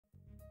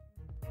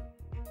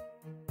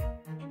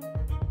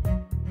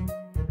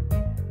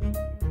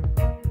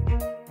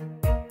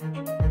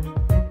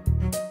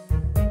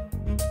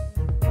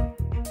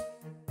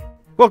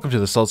Welcome to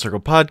the Salt Circle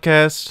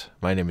Podcast.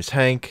 My name is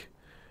Hank.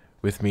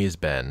 With me is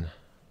Ben.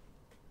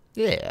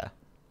 Yeah.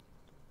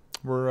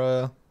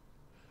 We're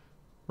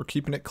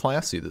keeping it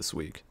classy this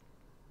week.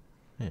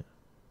 Yeah.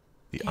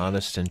 The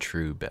honest and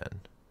true Ben.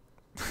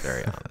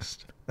 Very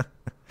honest.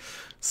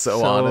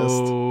 So honest.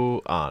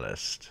 So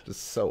honest.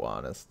 Just so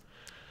honest.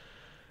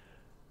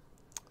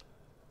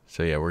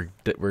 So yeah,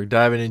 we're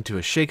diving into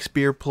a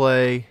Shakespeare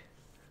play.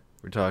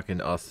 We're talking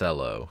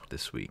Othello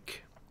this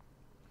week.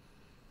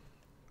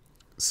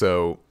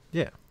 So,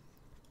 Yeah.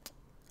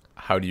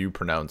 how do you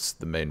pronounce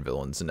the main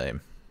villain's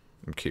name?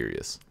 I'm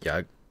curious.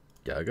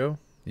 Iago?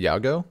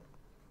 Iago?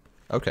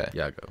 Okay.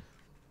 Iago.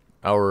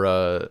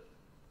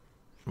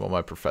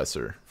 My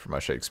professor for my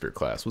Shakespeare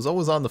class was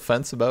always on the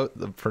fence about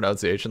the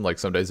pronunciation. Like,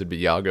 some days it'd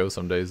be Iago,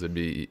 some days it'd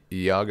be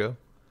Iago.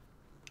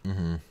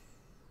 Mm-hmm.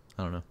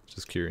 I don't know.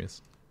 Just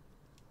curious.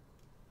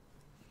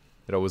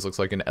 It always looks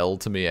like an L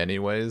to me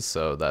anyways,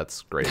 so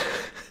that's great.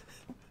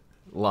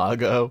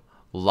 Lago.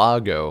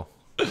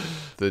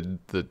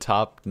 The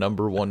top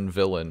 #1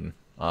 villain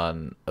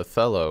on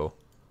Othello,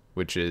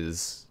 which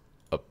is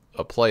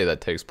a play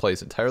that takes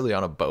place entirely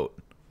on a boat.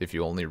 If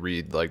you only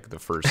read like the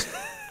first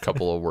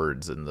couple of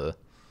words in the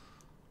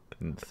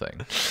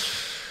thing.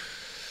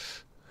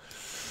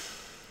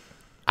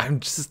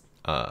 I'm just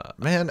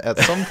man, at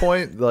some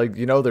point, like,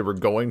 you know, they were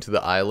going to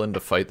the island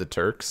to fight the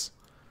Turks.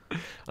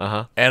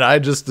 Uh-huh. And I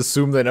just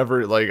assumed they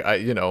never, like,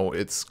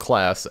 it's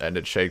class and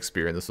it's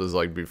Shakespeare, and this was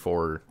like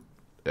before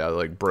I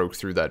like broke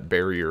through that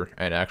barrier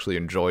and actually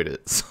enjoyed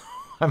it. So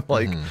I'm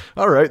like,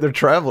 all right, they're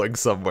traveling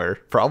somewhere,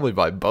 probably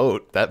by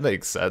boat. That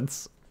makes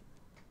sense.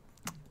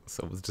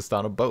 So it was just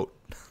on a boat.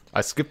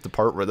 I skipped the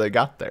part where they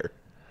got there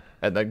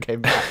and then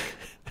came back.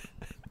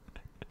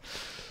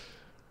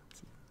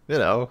 You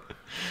know,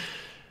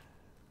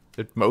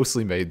 it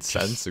mostly made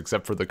sense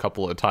except for the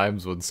couple of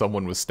times when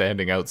someone was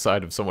standing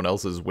outside of someone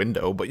else's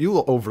window, but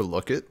you'll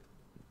overlook it.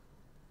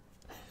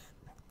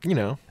 You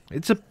know,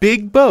 it's a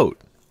big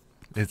boat.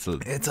 It's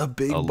a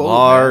big boat,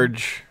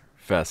 large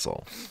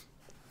vessel.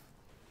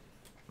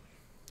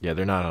 Yeah,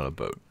 they're not on a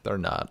boat. They're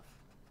not.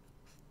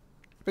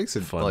 Makes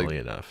it Funnily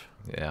enough.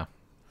 Yeah,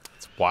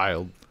 it's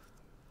wild.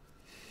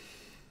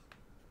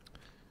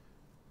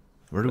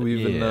 Where do we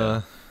even?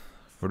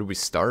 Where do we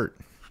start?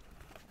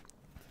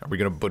 Are we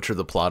gonna butcher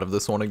the plot of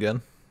this one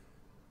again?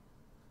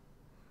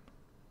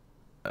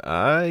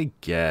 I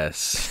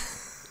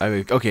guess. I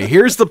mean, okay,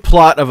 here's the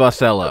plot of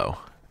Othello.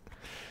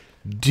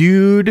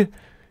 Dude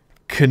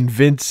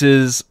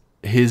convinces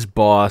his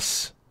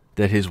boss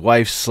that his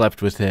wife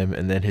slept with him,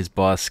 and then his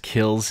boss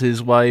kills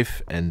his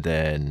wife, and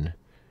then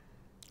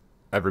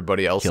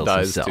everybody else kills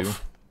dies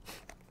himself.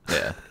 too.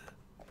 Yeah.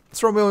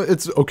 It's Romeo.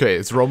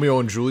 It's Romeo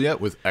and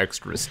Juliet with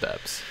extra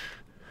steps.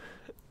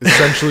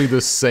 Essentially the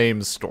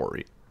same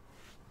story.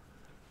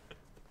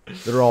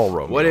 They're all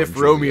Romeo. What if and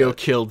Romeo Juliet.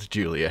 killed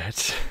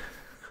Juliet?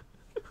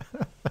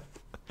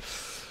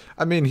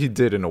 I mean, he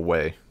did in a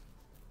way.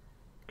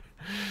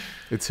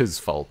 It's his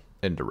fault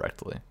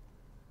indirectly.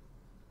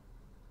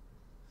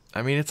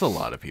 I mean, it's a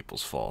lot of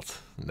people's fault,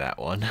 that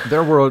one.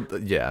 There were,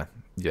 yeah.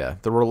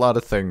 There were a lot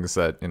of things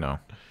that, you know,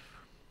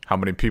 how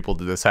many people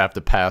did this have to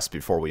pass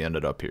before we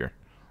ended up here?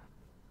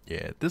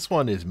 Yeah, this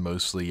one is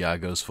mostly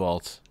Iago's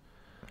fault.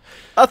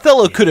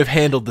 Othello could have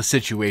handled the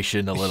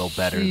situation a little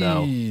better,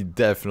 though.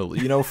 Definitely.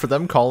 You know, for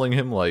them calling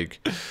him,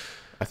 like,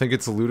 I think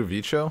it's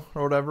Ludovico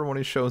or whatever when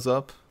he shows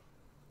up.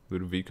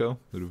 Ludovico.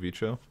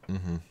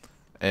 Mm-hmm.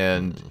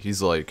 And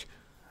he's like,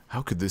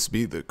 how could this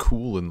be the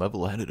cool and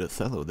level-headed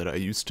Othello that I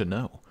used to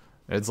know?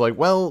 And it's like,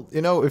 well, you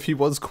know, if he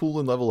was cool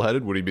and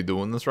level-headed, would he be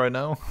doing this right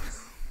now?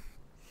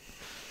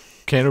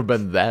 Can't have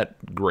been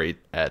that great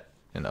at,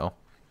 you know,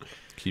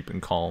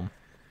 keeping calm.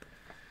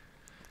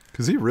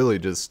 Because he really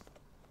just,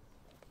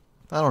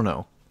 I don't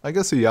know. I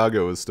guess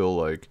Iago is still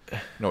like, you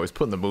know, he's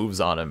putting the moves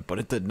on him, but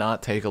it did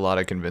not take a lot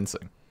of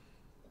convincing.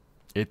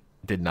 It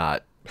did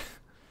not.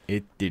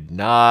 It did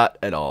not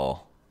at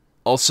all.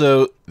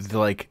 Also,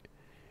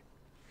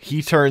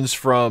 he turns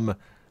from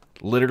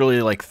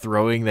literally like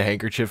throwing the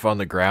handkerchief on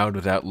the ground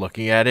without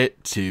looking at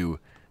it to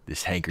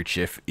this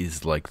handkerchief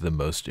is like the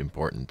most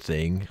important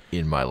thing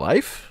in my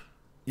life.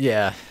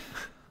 Yeah.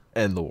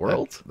 And the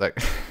world.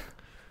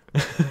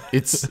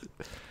 It's.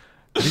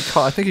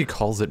 I think he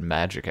calls it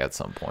magic at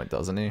some point,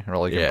 doesn't he? Or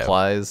like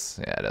implies,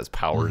 it has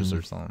powers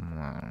or something.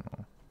 I don't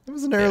know. It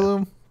was an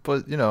heirloom,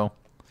 but you know.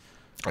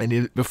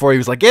 And before he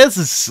was like, this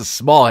is a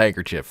small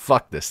handkerchief.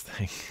 Fuck this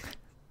thing.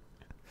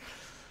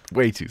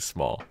 Way too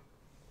small.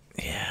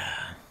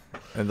 Yeah.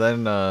 And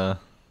then, I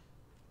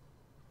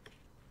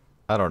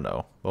don't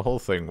know. The whole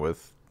thing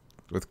with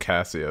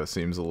Cassio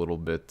seems a little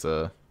bit,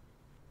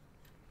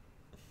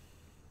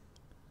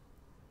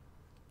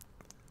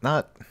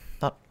 not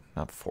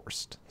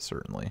forced,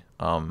 certainly.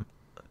 I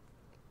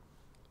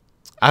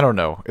don't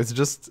know. It's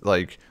just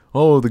like,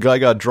 oh, the guy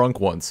got drunk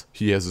once.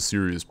 He has a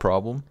serious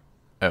problem,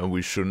 and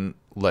we shouldn't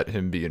let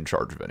him be in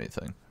charge of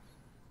anything.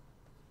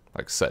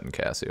 Like setting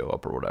Cassio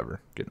up or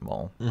whatever. Getting them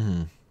all.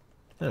 Mm-hmm.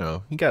 I don't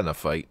know. He got in a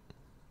fight.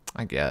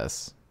 I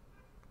guess.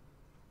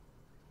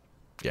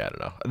 Yeah, I don't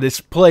know.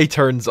 This play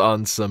turns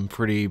on some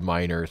pretty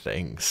minor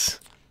things,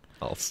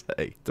 I'll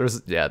say.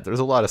 There's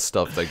a lot of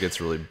stuff that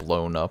gets really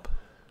blown up.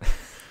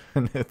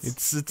 And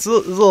It's a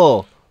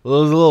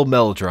little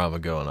melodrama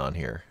going on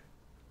here.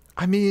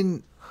 I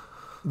mean,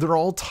 they're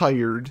all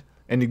tired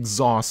and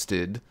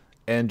exhausted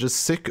and just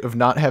sick of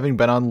not having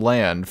been on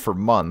land for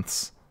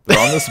months. They're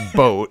on this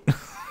boat.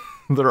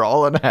 They're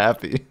all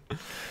unhappy. I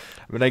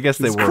mean, I guess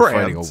they It's were cramped.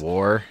 fighting a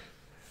war.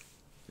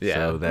 Yeah,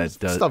 So that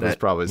does, stuff is that,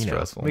 probably you know,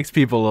 stressful. makes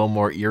people a little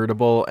more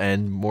irritable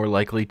and more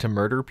likely to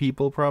murder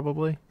people,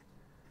 probably.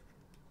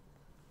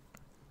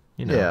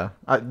 You know.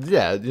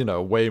 Yeah,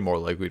 way more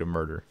likely to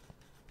murder.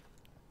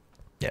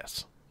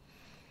 Yes.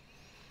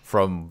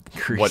 From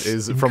what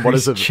is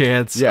Increased a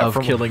chance of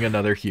killing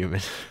another human.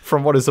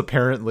 from what is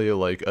apparently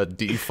like a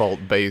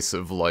default base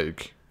of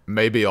like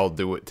maybe I'll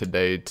do it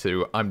today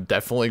to I'm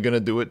definitely gonna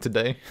do it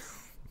today.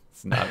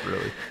 It's not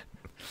really.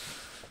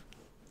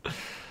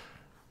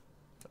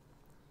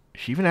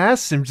 She even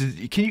asks him,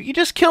 "Can you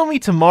just kill me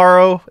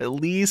tomorrow, at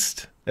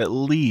least? At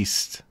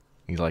least."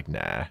 He's like,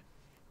 "Nah,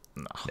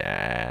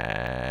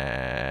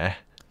 nah."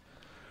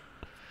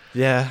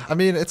 Yeah, I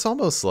mean, it's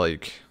almost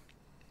like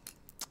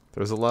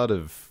there's a lot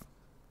of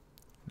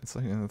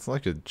it's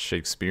like a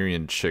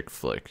Shakespearean chick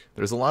flick.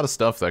 There's a lot of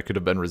stuff that could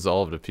have been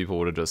resolved if people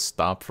would have just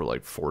stopped for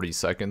like 40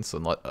 seconds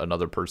and let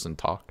another person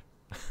talk.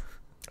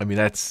 I mean,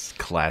 that's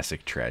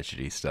classic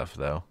tragedy stuff,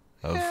 though,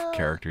 of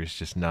characters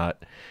just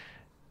not.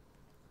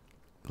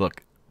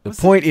 Look, the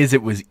point is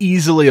it was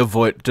easily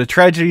the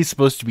tragedy is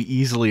supposed to be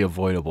easily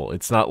avoidable.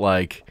 It's not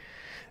like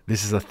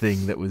this is a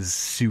thing that was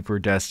super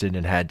destined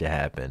and had to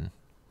happen.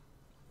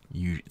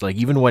 Like,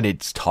 even when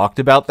it's talked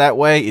about that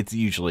way, it's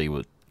usually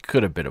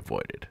could have been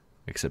avoided.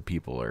 Except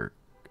people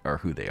are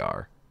who they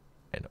are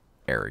and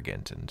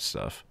arrogant and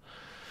stuff.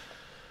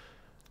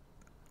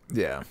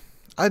 Yeah.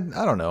 I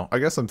don't know. I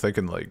guess I'm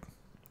thinking like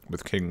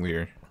with King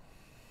Lear,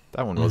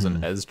 that one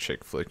wasn't as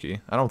chick flicky.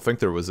 I don't think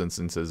there was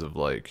instances of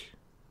like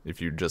if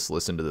you just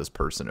listened to this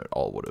person, it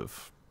all would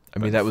have. I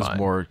mean, that was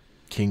more.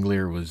 King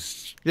Lear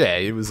was. Yeah,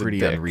 he was pretty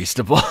a dick.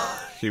 unreasonable.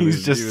 He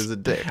was a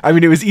dick. I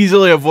mean, it was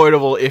easily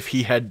avoidable if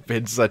he had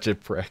been such a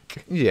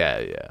prick.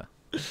 Yeah.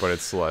 But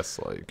it's less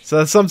like.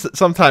 So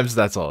sometimes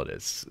that's all it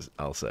is.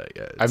 I'll say.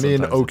 Yeah, I mean,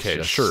 sometimes okay,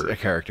 it's just sure. A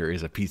character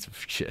is a piece of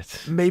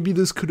shit. Maybe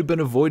this could have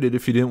been avoided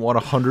if he didn't want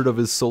 100 of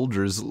his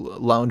soldiers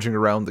lounging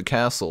around the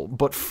castle.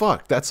 But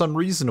fuck, that's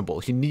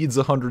unreasonable. He needs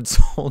 100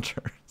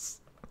 soldiers.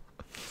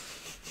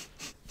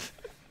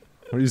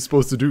 What are you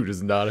supposed to do?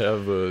 Just not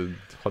have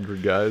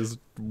 100 guys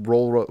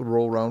roll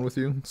around with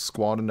you,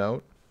 squatting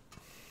out?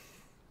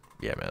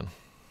 Yeah, man.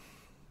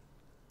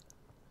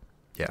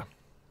 Yeah.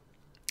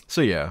 So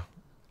yeah,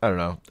 I don't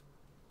know.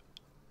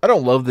 I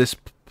don't love this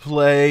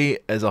play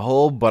as a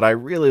whole, but I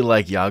really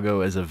like Iago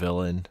as a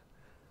villain.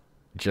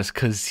 Just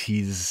because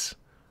he's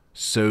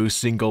so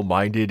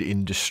single-minded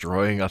in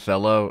destroying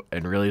Othello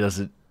and really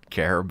doesn't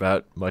care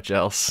about much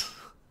else.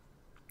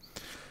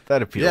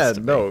 That appeals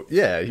to me.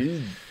 Yeah,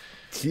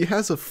 he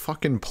has a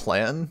fucking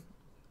plan,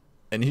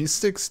 and he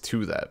sticks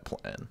to that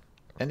plan.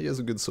 And he has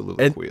a good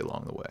soliloquy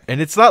along the way. And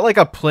it's not like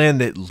a plan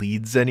that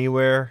leads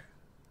anywhere.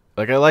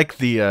 Like, I like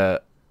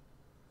the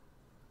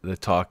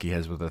talk he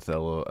has with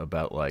Othello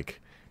about, like,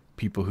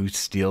 people who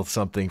steal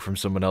something from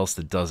someone else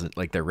that doesn't,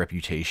 like, their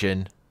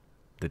reputation,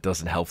 that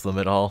doesn't help them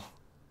at all.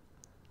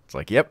 It's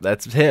like, yep,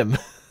 that's him.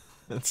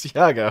 That's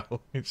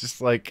Iago. It's just,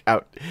 like,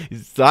 out.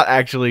 He's not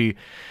actually...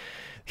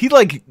 He,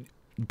 like,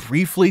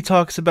 briefly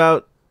talks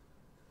about,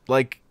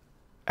 like,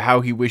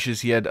 how he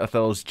wishes he had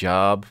Othello's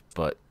job,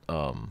 but,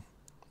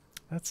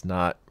 that's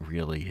not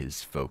really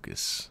his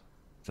focus.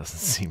 Doesn't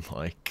seem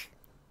like.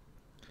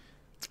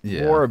 It's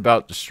more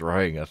about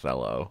destroying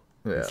Othello.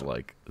 Yeah. It's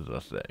like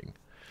the thing.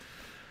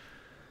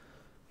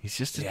 He's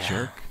just a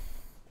jerk.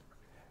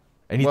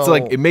 And it's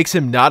like, it makes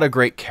him not a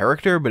great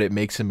character, but it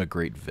makes him a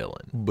great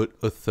villain. But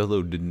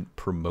Othello didn't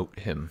promote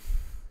him.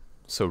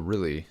 So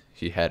really,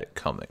 he had it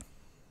coming.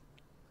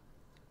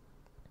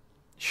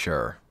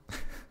 Sure.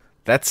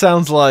 That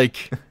sounds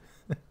like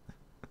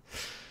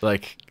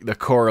the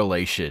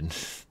correlation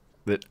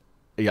that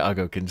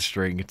Iago can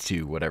string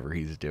to whatever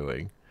he's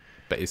doing.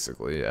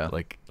 Basically, yeah.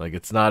 Like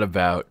it's not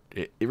about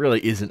it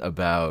really isn't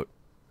about,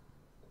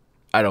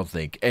 I don't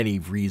think, any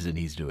reason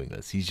he's doing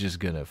this. He's just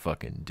gonna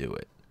fucking do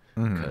it.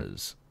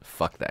 Because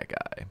fuck that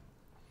guy.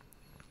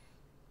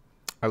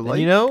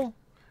 And,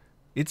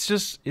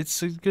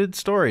 it's a good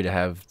story to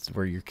have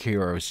where your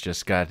heroes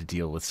just got to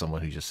deal with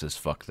someone who just says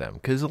fuck them.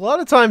 Because a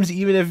lot of times,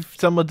 even if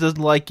someone doesn't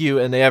like you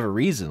and they have a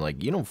reason,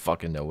 like, you don't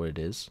fucking know what it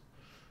is.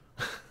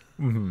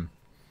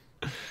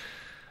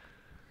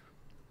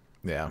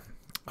 Yeah.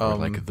 Or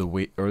like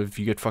or if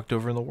you get fucked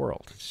over in the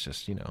world, it's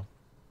just,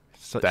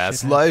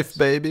 that's life,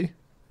 baby.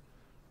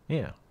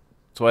 Yeah.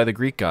 That's why the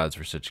Greek gods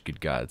were such good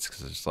gods,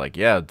 because it's like,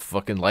 yeah,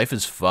 fucking life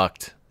is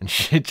fucked and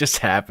shit just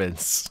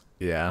happens.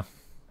 Yeah.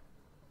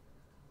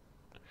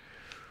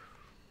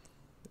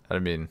 I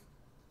mean,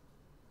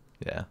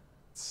 yeah.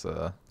 It's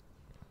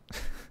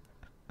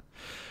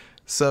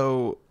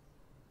So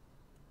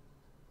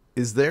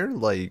is there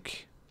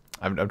like,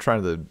 I'm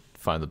trying to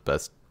find the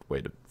best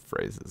way to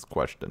phrase this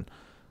question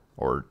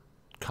or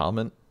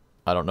comment.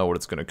 I don't know what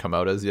it's going to come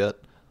out as yet.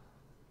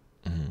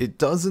 It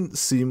doesn't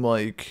seem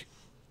like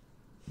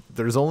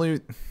there's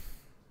only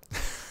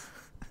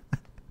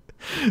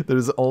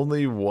there's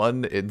only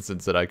one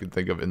instance that I can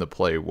think of in the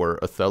play where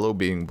Othello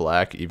being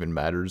black even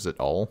matters at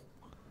all.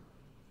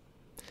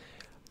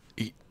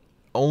 It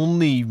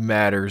only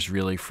matters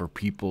really for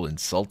people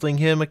insulting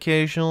him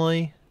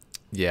occasionally.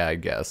 Yeah, I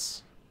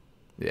guess.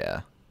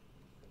 Yeah.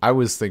 I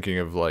was thinking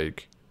of,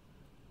 like,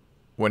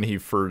 when he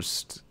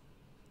first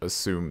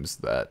assumes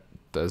that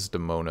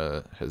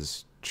Desdemona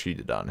has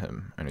cheated on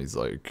him, and he's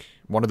like,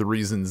 one of the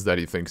reasons that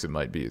he thinks it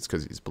might be is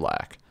because he's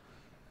black.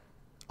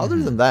 Other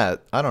than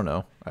that, I don't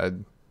know.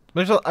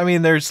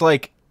 There's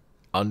like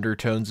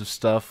undertones of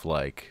stuff,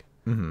 like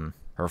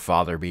her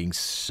father being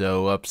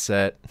so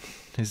upset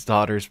his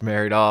daughter's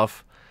married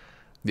off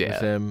with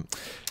him.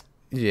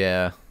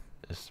 Yeah.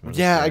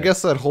 Yeah, I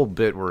guess that whole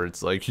bit where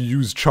it's like, he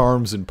used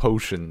charms and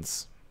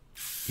potions.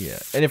 Yeah,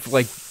 and if,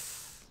 like,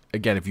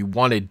 again, if you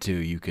wanted to,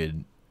 you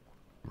could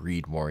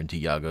read more into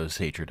Iago's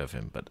hatred of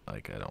him, but,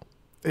 like, I don't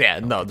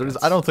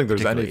think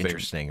there's anything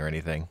interesting or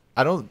anything.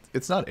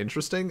 It's not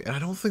interesting, and I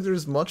don't think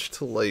there's much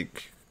to,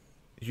 like,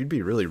 you'd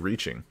be really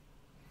reaching.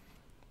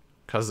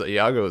 Because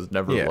Iago is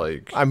never,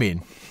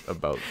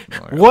 about...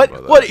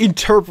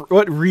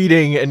 What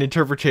reading and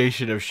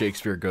interpretation of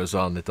Shakespeare goes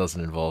on that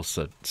doesn't involve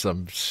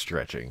some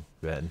stretching,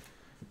 Ben?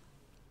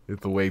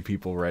 The way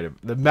people write it,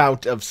 the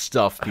amount of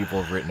stuff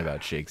people have written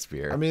about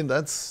Shakespeare. I mean,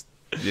 that's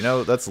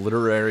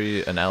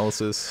literary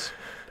analysis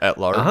at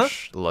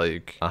large.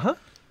 The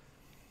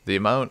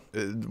amount,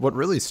 what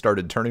really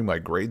started turning my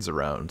grades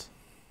around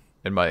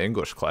in my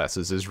English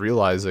classes is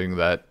realizing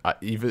that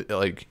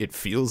it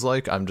feels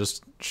like I'm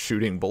just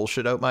shooting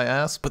bullshit out my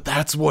ass, but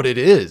that's what it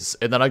is.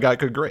 And then I got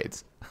good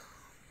grades.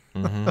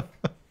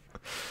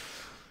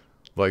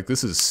 Like,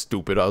 this is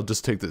stupid. I'll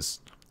just take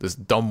this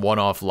dumb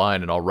one-off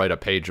line and I'll write a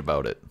page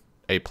about it.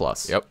 A+.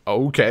 Yep.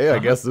 Okay, I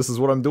guess this is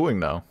what I'm doing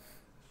now.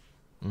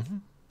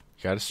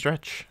 Gotta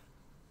stretch.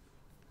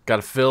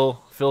 Gotta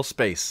fill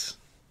space.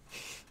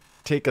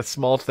 Take a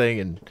small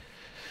thing and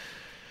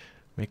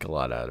make a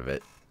lot out of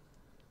it.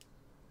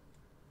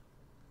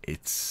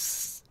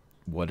 It's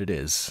what it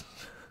is.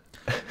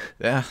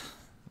 Yeah.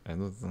 I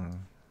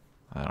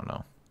don't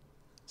know.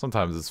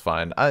 Sometimes it's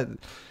fine. I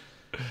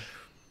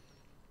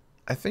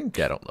think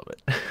I don't love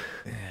it.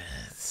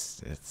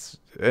 It's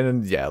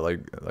and yeah,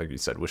 like you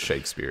said with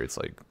Shakespeare, it's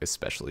like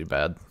especially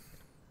bad.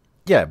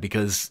 Yeah,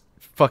 because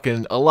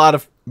fucking a lot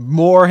of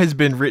more has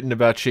been written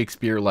about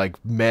Shakespeare like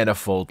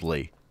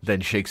manifoldly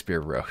than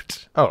Shakespeare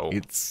wrote.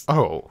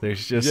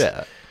 There's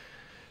just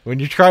when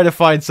you try to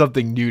find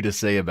something new to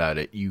say about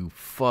it, you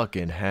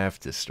fucking have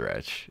to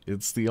stretch.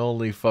 It's the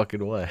only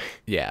fucking way.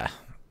 Yeah.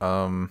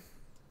 Yeah,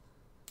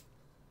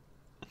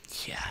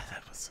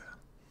 that was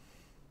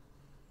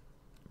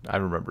I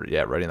remember,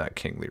 writing that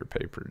King Lear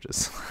paper,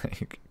 just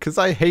like, because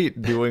I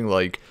hate doing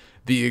like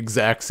the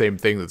exact same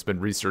thing that's been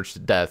researched to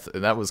death,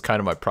 and that was kind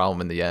of my problem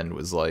in the end.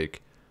 Was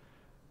like,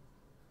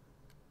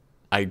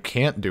 I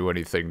can't do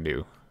anything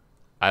new.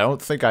 I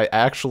don't think I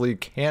actually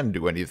can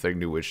do anything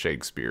new with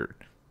Shakespeare,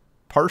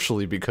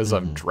 partially because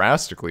I'm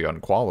drastically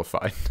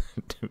unqualified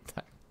to do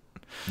that.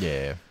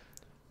 Yeah,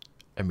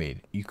 I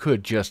mean, you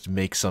could just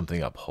make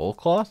something up whole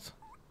cloth.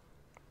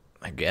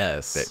 I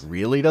guess that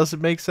really doesn't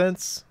make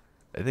sense.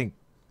 I think.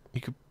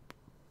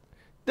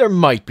 There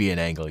might be an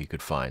angle you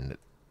could find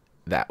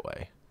that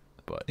way,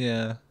 but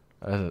yeah.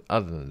 Other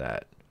than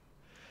that,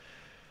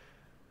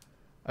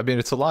 I mean,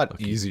 it's a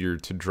lot easier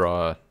to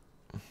draw.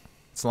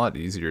 It's a lot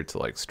easier to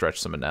like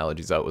stretch some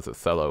analogies out with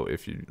Othello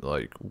if you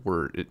like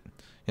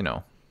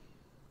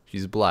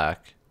he's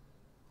black,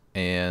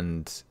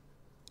 and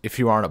if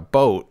you are on a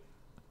boat,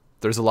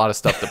 there's a lot of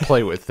stuff to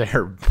play with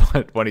there.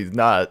 But when he's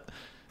not,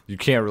 you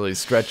can't really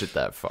stretch it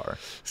that far.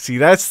 See,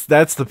 that's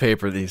the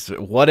paper these.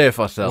 What if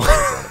Othello was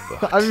on a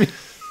boat? I mean,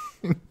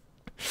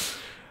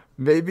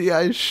 maybe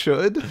I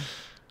should.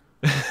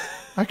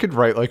 I could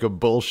write like a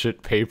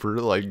bullshit paper,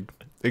 like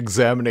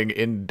examining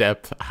in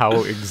depth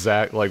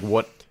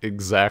what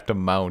exact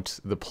amount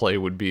the play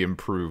would be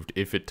improved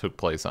if it took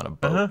place on a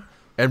boat,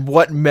 and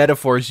what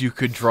metaphors you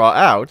could draw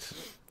out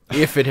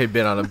if it had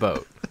been on a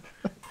boat.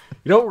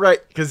 You don't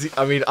write, because,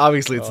 I mean,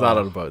 obviously it's not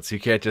on a boat, so you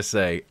can't just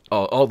say,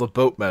 oh, all the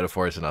boat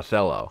metaphors in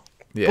Othello.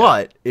 Yeah.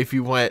 But if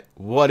you went,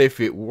 what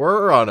if it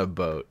were on a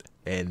boat,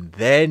 and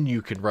then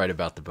you could write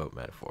about the boat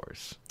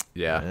metaphors.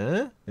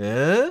 Yeah.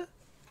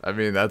 I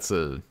mean, that's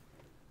a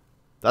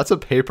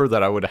paper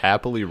that I would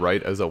happily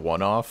write as a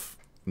one-off,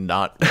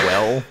 not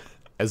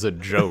as a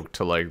joke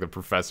to, like, the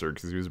professor,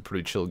 because he was a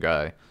pretty chill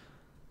guy.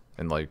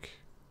 And, like,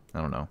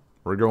 I don't know.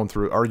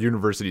 Our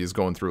university is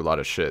going through a lot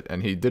of shit,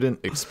 and he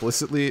didn't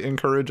explicitly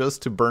encourage us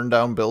to burn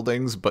down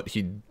buildings, but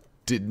he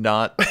did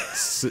not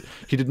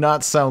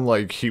sound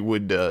like he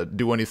would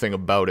do anything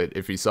about it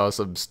if he saw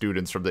some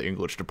students from the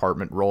English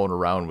department rolling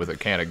around with a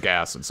can of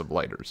gas and some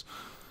lighters.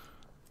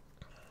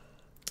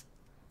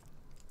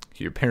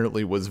 He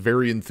apparently was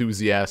very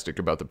enthusiastic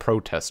about the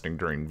protesting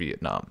during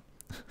Vietnam.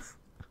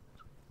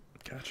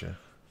 Gotcha.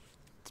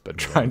 It's been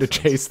trying to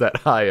chase that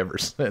high ever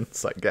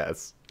since, I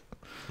guess.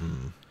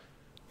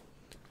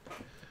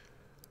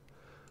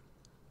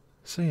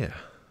 So yeah,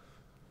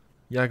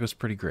 Yago's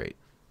pretty great.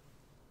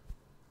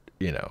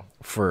 You know,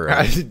 for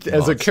As a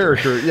monster.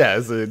 character, yeah,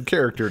 as a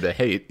character to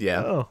hate,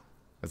 yeah. Oh.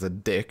 As a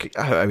dick.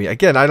 I mean,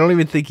 again, I don't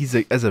even think he's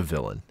as a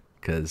villain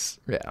because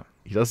Yeah.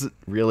 he doesn't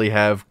really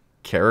have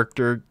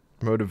character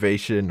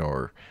motivation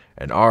or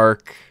an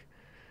arc.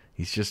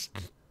 He's just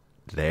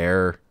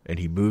there, and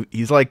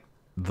he's like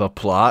the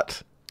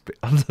plot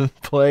of the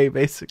play,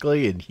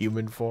 basically, in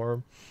human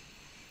form.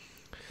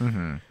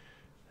 Mm-hmm.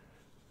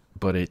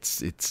 But it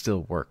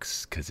still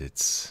works because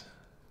it's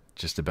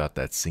just about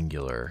that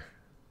singular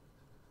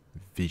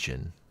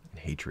vision and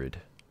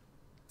hatred.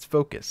 It's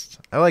focused.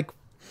 I like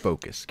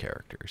focused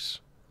characters.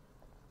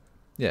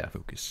 Yeah.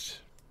 Focused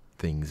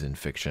things in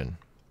fiction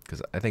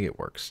because I think it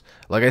works.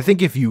 Like, I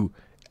think if you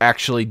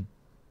actually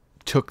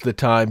took the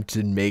time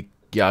to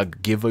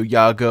give a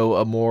Yago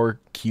a more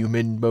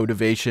human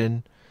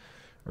motivation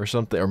or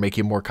something, or make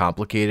him more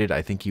complicated,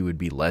 I think he would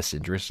be less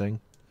interesting.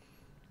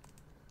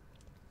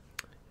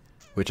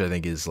 Which I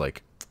think is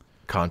like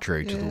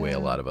contrary to the way a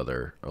lot of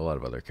other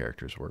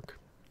characters work.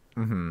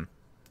 Mm-hmm.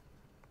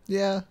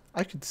 Yeah,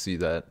 I could see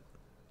that.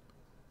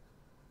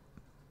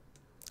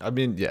 I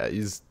mean, yeah,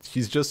 he's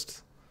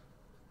just.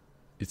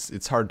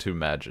 It's hard to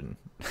imagine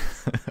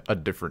a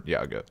different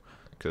Yago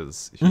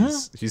because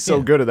he's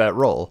so good at that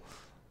role.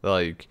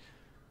 Like,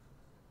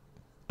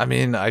 I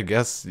mean, I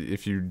guess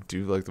if you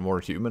do like the more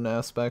human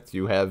aspect,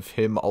 you have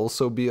him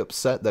also be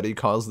upset that he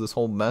caused this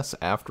whole mess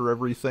after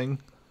everything.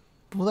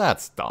 Well,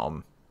 that's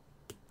dumb.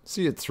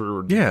 See it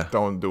through. Yeah.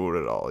 Don't do it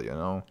at all, you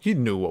know? He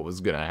knew what was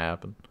going to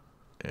happen.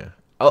 Yeah.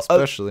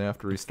 Especially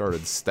after he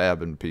started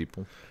stabbing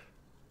people.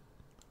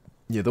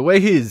 Yeah, the way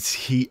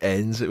he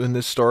ends in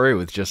this story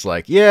with just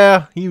like,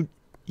 yeah, you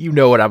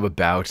know what I'm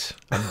about.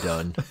 I'm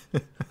done.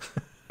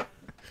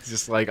 It's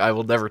just like, I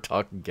will never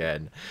talk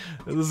again.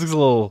 This is a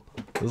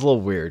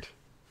little weird,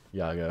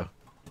 Yago.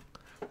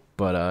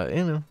 But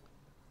you know,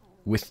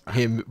 with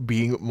him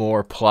being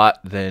more plot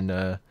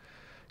than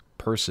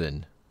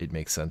person, it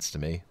makes sense to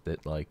me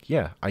that, like,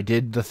 yeah, I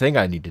did the thing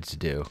I needed to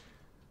do.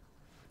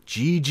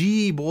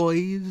 GG,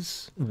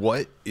 boys.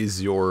 What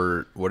is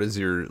your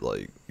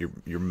like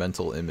your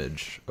mental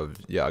image of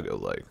Yago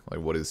like?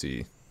 Like, what is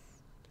he?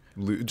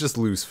 Just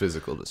loose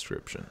physical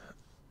description.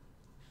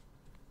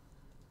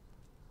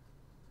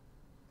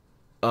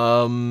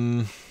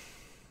 I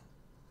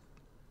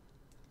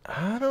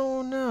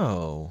don't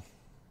know.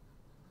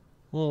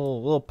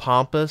 Little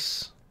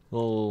pompous,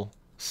 little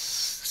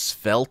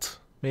svelte,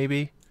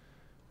 maybe.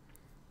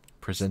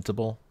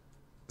 Presentable.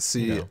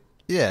 See, you know,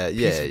 yeah,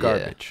 piece of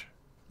garbage.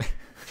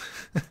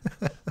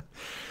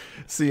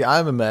 See,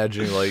 I'm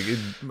imagining like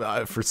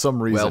for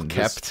some reason, Well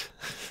kept.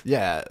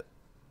 Yeah,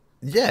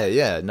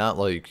 not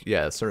like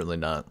certainly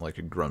not like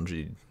a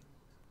grungy. You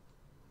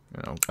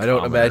know, I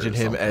don't comment imagine or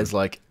him something. as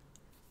like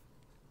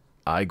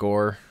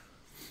Igor,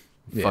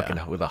 Yeah.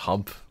 fucking with a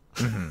hump.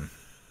 I'm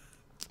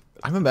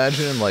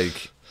imagining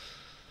like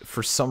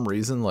for some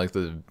reason like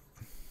I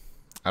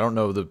don't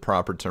know the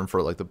proper term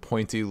for it, like the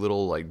pointy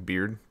little like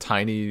beard,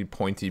 tiny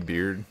pointy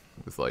beard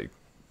with like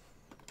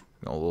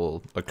a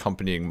little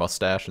accompanying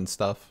mustache and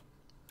stuff.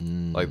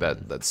 Like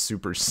that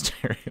super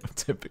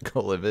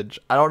stereotypical image.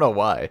 I don't know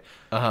why.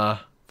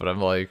 But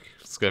I'm like,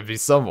 it's gonna be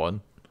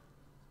someone.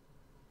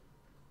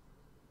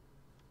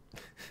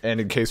 And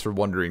in case you're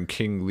wondering,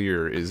 King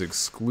Lear is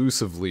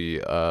exclusively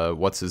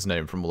what's his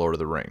name from Lord of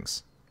the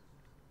Rings?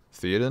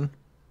 Theoden?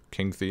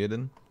 King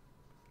Theoden?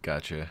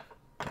 Gotcha.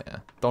 Yeah.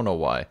 Don't know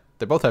why.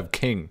 They both have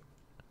king.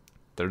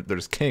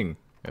 There's king.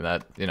 And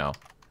that, you know,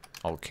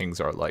 all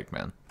kings are alike,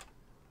 man.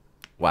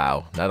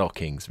 Wow, not all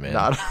kings,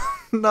 man.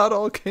 Not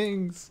all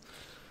kings.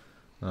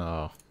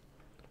 Oh.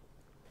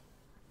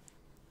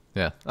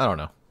 Yeah, I don't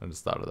know. I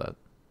just thought of that.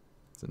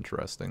 It's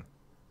interesting.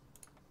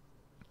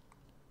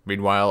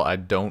 Meanwhile, I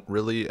don't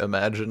really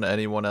imagine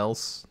anyone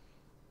else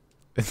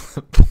in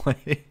the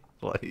play.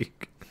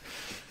 Like,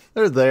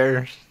 they're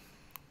there.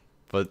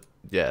 But,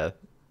 yeah,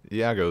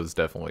 Iago is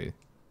definitely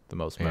the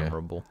most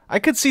memorable. I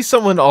could see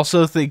someone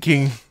also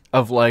thinking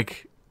of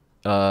like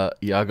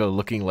Iago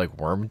looking like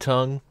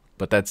Wormtongue,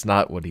 but that's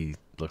not what he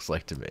looks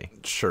like to me.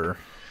 Sure.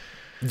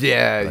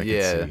 Yeah, I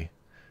yeah. could see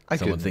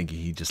someone thinking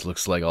he just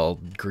looks like all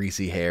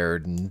greasy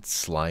haired and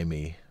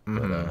slimy.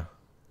 But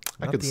not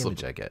the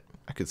image I get.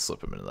 I could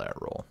slip him into that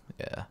role.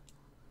 Yeah.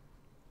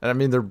 And I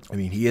mean,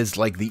 he is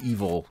like the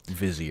evil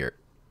vizier.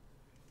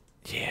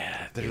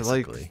 yeah, they're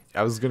basically. like,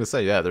 I was going to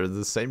say, yeah, they're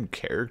the same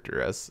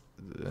character as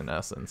in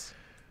essence.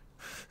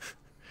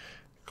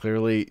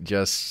 Clearly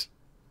just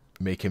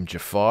make him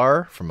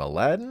Jafar from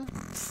Aladdin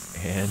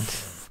and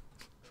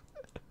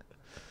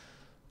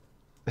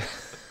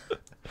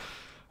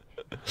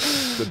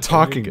The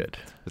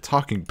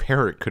talking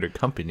parrot could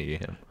accompany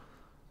him.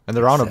 And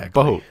they're on a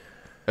boat.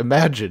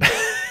 Imagine.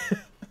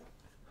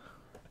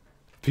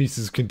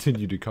 Pieces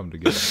continue to come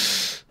together.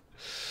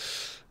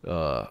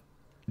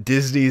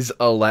 Disney's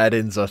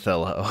Aladdin's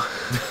Othello.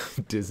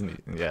 Disney,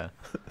 yeah.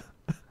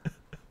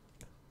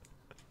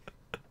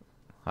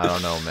 I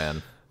don't know,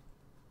 man.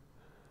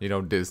 You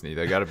know, Disney,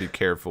 they gotta be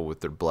careful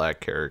with their black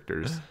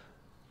characters.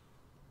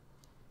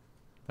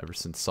 Ever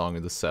since Song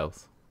of the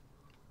South.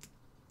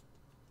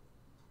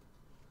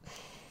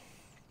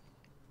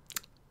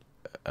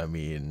 I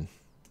mean,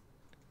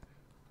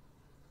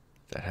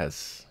 that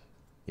has,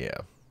 yeah.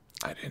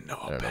 I didn't know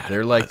how I don't know. bad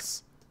They're it like,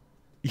 was.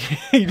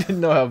 you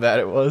didn't know how bad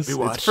it was.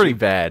 It's pretty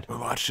bad. We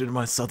watched it in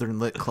my Southern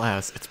Lit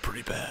class. It's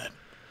pretty bad.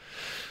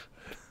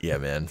 Yeah,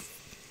 man.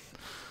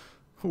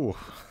 Whew.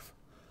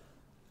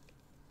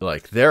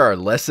 Like, there are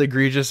less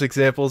egregious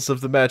examples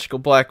of the magical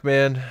black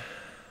man.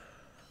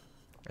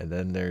 And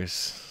then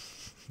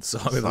there's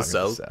Song of the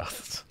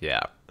South.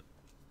 Yeah.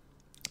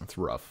 It's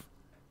rough.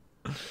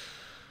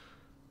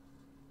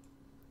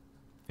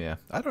 Yeah.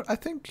 I'm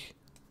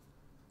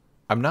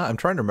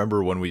trying to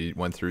remember when we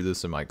went through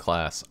this in my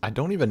class. I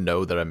don't even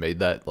know that I made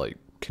that like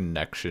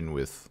connection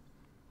with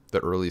the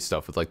early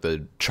stuff with like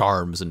the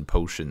charms and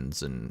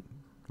potions and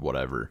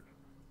whatever.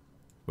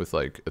 With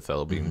like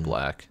Othello being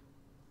black.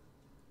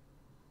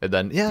 And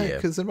then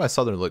because in my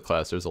Southern Lit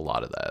class there's a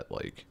lot of that,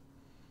 like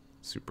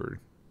super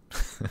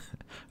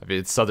I mean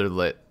it's Southern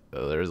Lit.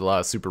 There's a lot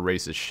of super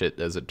racist shit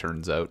as it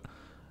turns out.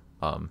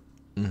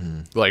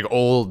 Like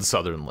old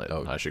Southern Lit,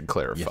 I should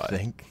clarify. You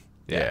think?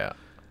 Yeah.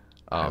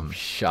 I'm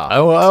shocked. I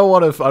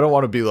don't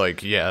want to be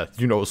like, yeah,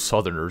 you know,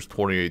 Southerners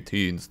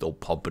 2018 still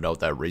pumping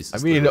out that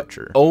racist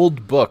literature.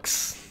 Old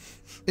books.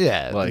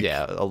 Yeah, like,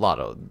 a lot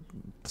of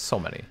so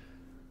many.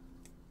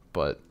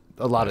 But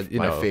a lot of,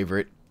 my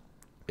favorite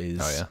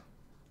is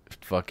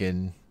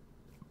fucking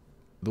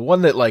the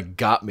one that like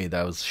got me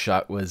that was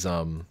shot was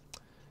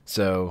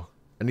so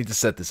I need to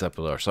set this up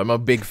a little. So I'm a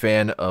big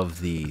fan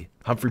of the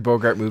Humphrey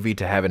Bogart movie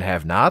To Have and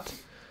Have Not.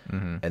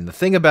 And the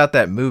thing about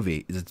that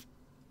movie is it's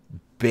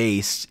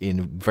based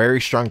in very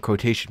strong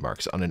quotation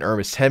marks on an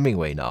Ernest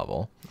Hemingway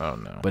novel. Oh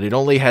no. But it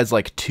only has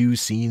like 2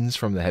 scenes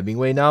from the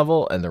Hemingway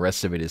novel, and the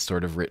rest of it is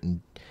sort of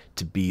written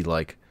to be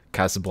like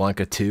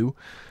Casablanca 2,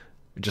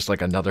 just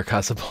like another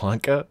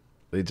Casablanca.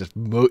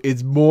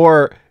 It's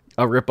more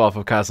a ripoff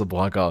of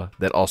Casablanca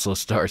that also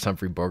stars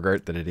Humphrey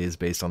Bogart than it is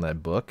based on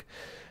that book.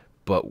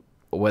 But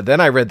then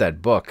I read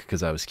that book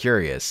because I was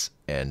curious,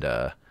 and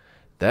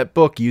that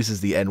book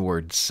uses the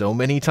N-word so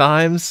many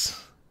times.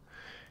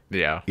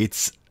 Yeah.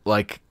 It's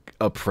like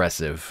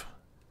oppressive.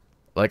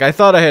 Like I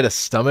thought I had a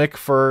stomach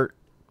for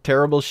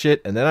terrible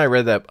shit, and then I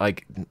read that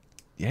like,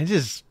 yeah,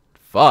 just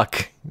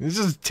fuck. This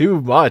is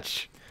too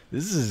much.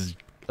 This is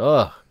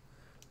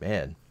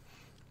man.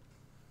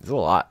 There's a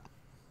lot.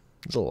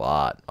 There's a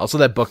lot. Also,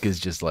 that book is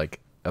just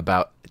like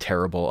about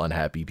terrible,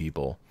 unhappy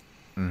people,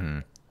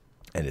 and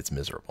it's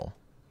miserable.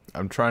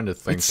 I'm trying to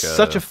think. It's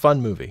such a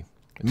fun movie.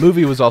 The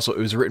movie was also, it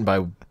was written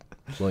by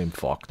William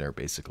Faulkner,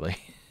 basically.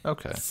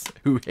 Okay.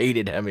 Who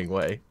hated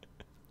Hemingway.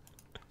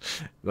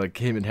 Like,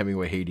 him and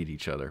Hemingway hated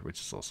each other,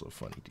 which is also a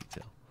funny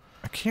detail.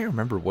 I can't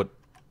remember what.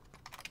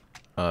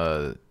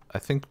 I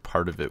think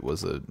part of it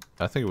was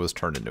I think it was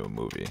turned into a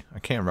movie. I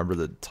can't remember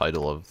the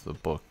title of the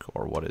book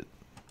or what it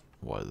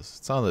was.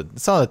 It's on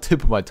the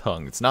tip of my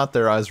tongue. It's not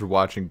Their Eyes Were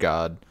Watching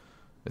God.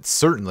 It's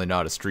certainly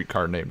not A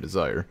Streetcar Named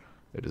Desire.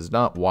 It is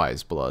not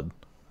Wise Blood.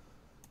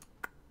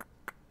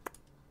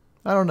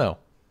 I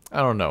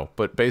don't know,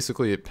 but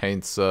basically it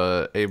paints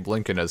Abe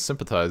Lincoln as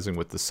sympathizing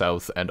with the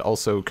South and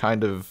also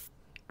kind of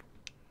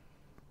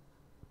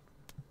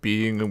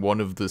being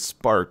one of the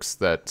sparks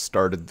that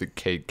started the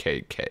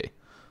KKK.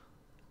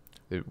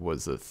 It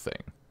was a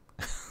thing.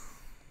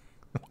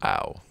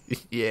 Wow.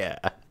 Yeah.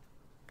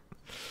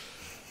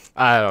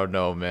 I don't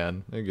know,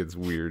 man. I think it's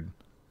weird.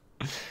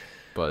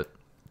 But,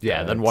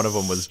 yeah, then one of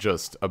them was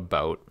just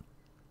about...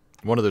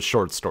 One of the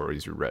short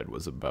stories you read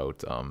was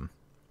about...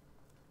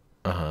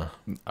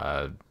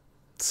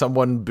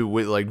 someone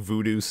with like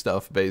voodoo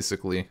stuff,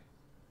 basically,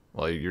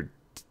 like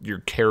your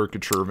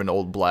caricature of an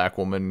old black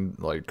woman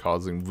like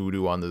causing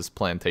voodoo on this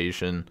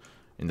plantation,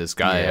 and this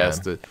guy has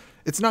to.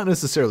 It's not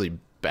necessarily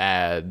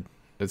bad.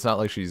 It's not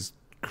like she's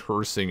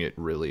cursing it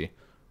really,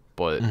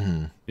 but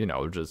you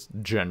know, just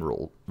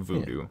general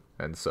voodoo.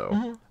 And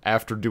so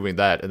after doing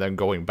that and then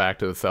going back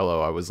to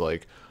Othello, I was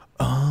like,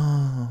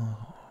 oh.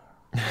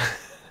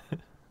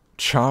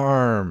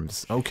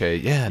 Charms. Okay,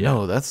 yeah,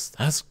 no, that's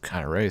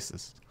kind of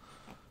racist.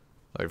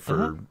 Like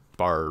for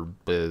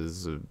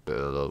Barbiz,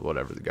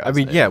 whatever the guy. I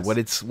mean, yeah, the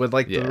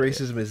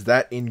racism is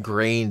that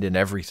ingrained in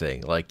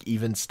everything. Like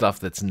even stuff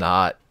that's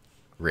not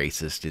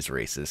racist is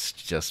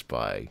racist just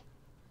by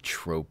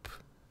tropes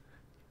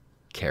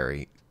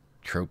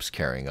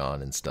carrying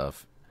on and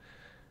stuff.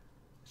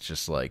 It's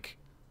just like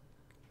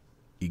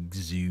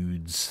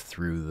exudes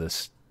through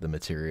the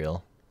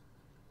material,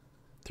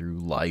 through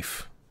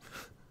life.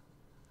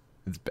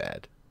 It's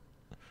bad.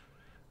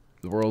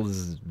 The world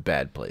is a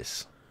bad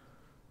place.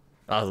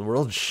 The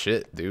world's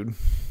shit, dude.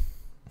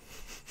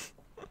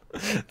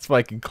 It's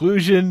my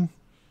conclusion.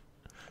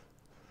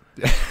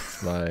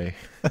 And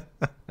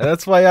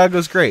that's why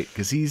Iago's great,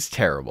 because he's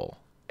terrible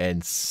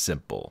and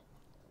simple.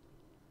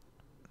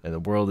 and the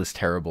world is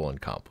terrible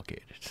and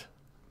complicated.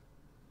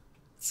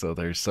 So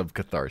there's some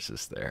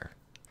catharsis there.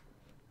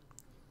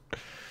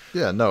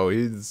 Yeah, no,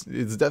 it's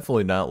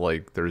definitely not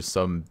like there's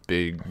some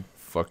big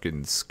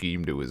fucking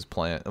scheme to his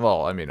plan.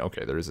 Well, I mean,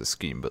 okay, there is a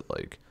scheme, but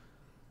like,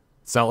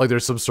 it's not like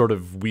there's some sort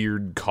of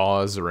weird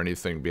cause or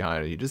anything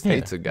behind it. He just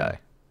hates a guy.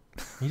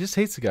 He just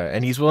hates a guy,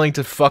 and he's willing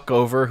to fuck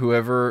over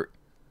whoever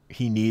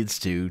he needs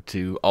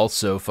to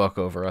also fuck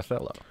over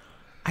Othello.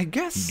 I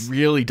guess He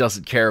really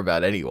doesn't care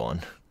about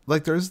anyone.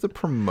 like there's the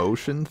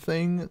promotion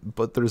thing,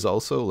 but there's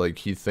also like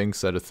he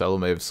thinks that Othello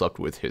may have slept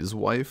with his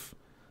wife.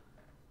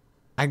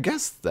 I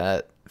guess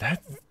that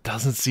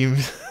doesn't seem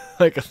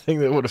like a thing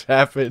that would have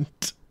happened.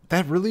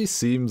 that really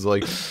seems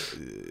like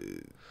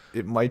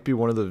it might be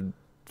one of the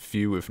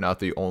few, if not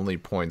the only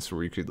points where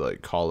we could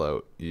like call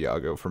out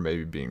Iago for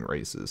maybe being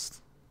racist.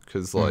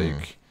 Because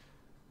like,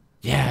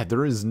 yeah,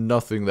 there is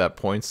nothing that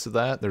points to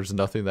that. There's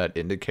nothing that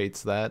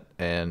indicates that,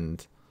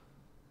 and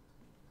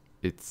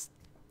it's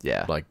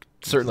Like,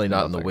 certainly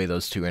not in the nothing. way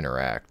those two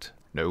interact.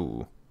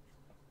 No.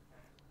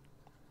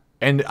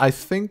 And I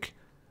think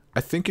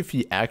if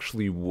he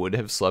actually would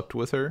have slept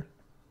with her,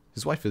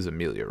 his wife is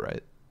Amelia,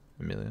 right?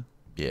 Amelia?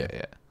 Yeah.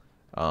 Yeah.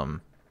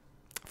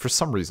 For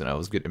some reason I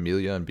was getting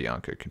Amelia and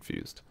Bianca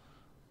confused.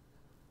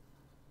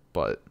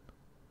 But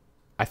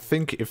I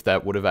think if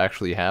that would have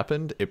actually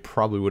happened, it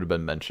probably would have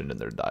been mentioned in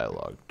their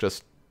dialogue.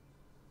 Just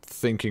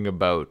thinking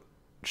about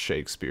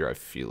Shakespeare, I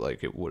feel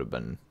like it would have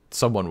been,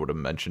 someone would have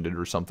mentioned it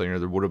or something, or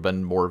there would have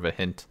been more of a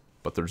hint,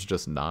 but there's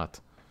just not.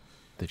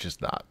 They're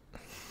just not.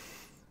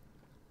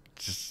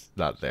 Just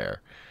not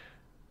there.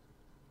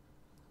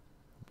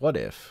 What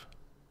if?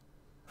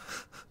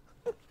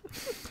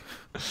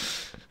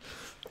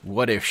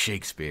 What if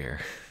Shakespeare?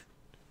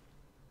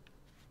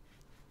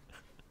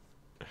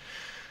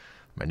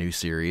 My new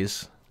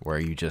series where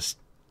you just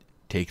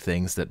take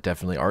things that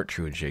definitely aren't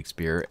true in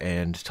Shakespeare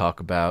and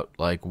talk about,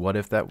 like, what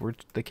if that were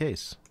the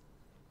case?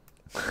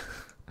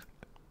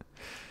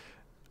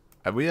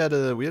 We had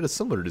a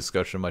similar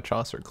discussion in my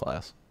Chaucer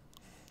class,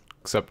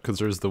 except because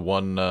there's the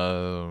one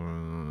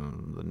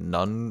the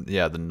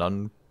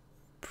nun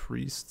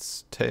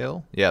priest's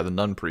tale, the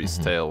nun priest's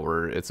tale,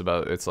 where it's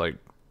like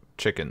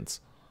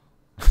chickens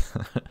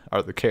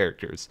are the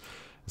characters.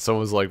 So it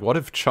was like, what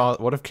if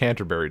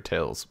Canterbury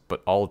Tales,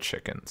 but all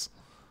chickens?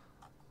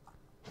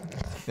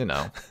 You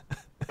know.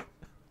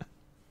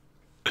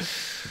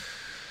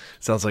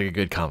 Sounds like a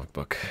good comic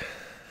book.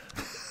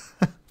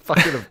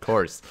 Fucking of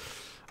course.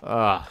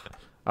 All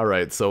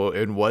right. So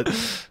in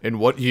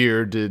what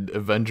year did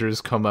Avengers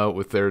come out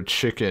with their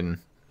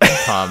chicken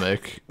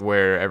comic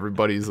where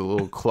everybody's a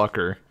little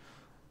clucker?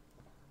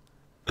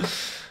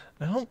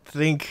 I don't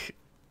think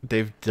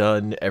they've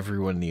done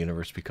everyone in the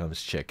universe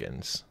becomes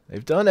chickens.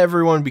 They've done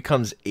everyone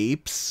becomes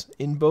apes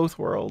in both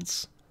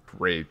worlds.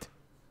 Great.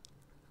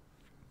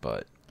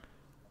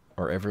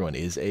 Or everyone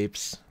is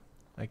apes,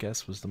 I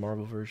guess, was the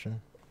Marvel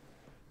version.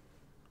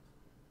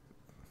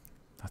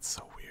 That's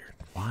so weird.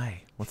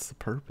 Why? What's the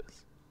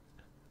purpose?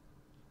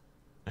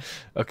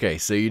 Okay,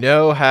 so you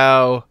know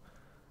how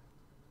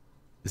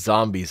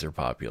zombies are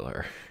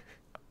popular.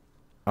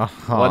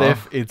 What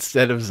if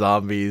instead of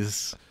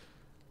zombies,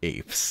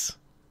 apes?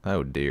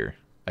 Oh dear.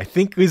 I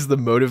think was the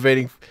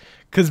motivating,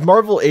 because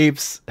Marvel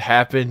Apes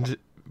happened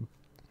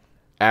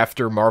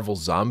after Marvel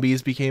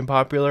Zombies became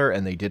popular,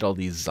 and they did all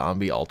these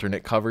zombie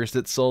alternate covers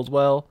that sold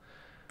well.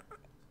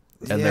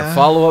 And their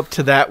follow-up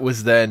to that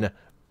was then,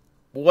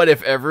 what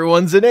if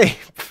everyone's an ape?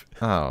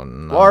 Oh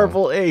no.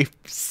 Marvel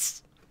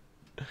Apes.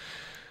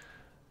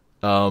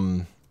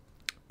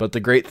 But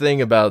the great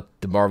thing about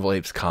the Marvel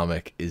Apes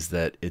comic is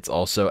that it's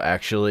also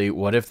actually,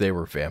 what if they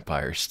were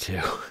vampires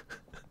too?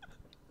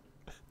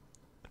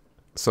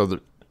 So they're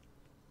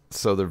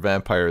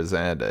vampires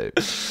and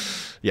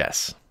apes.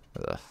 Yes.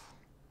 Ugh.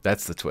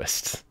 That's the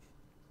twist.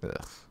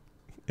 Ugh.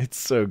 It's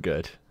so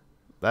good.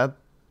 That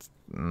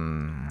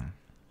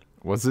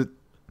was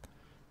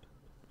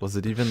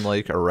it even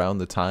like around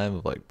the time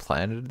of like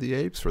Planet of the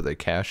Apes? Were they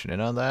cashing in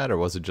on that, or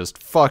was it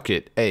just fuck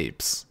it,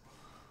 apes?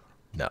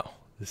 No,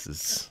 this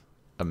is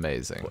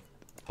Amazing.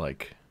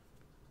 like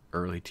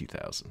early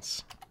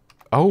 2000s.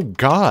 Oh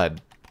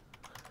God,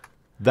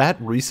 that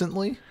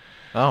recently?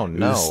 Oh It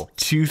no! was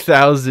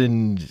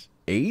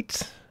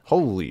 2008?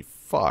 Holy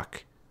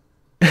fuck!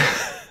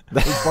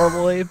 That's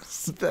Marvel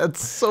Apes?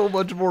 That's so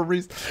much more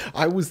recent.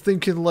 I was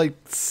thinking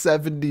like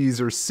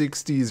 70s or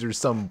 60s or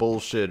some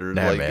bullshit, or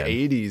Nah, like man.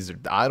 80s, or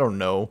I don't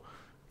know.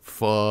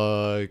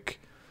 Fuck.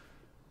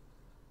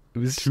 It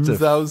was just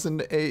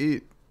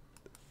 2008.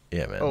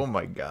 yeah, man. Oh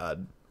my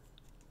God.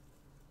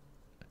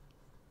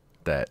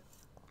 That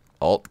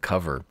alt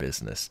cover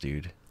business,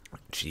 dude.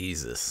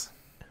 Jesus.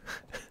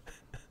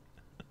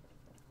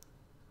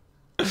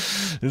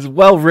 This is a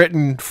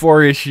well-written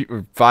 4-issue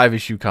or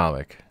 5-issue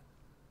comic.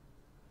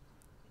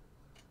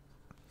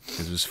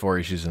 Because it was 4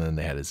 issues and then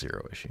they had a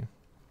 0 issue.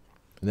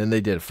 And then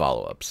they did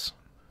follow-ups.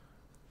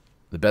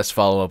 The best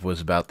follow-up was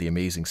about the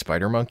amazing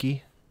spider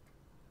monkey.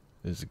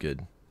 It was a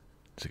good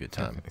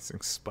time.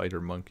 Amazing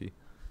spider monkey.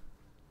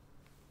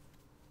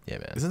 Yeah,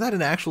 man. Isn't that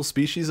an actual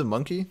species of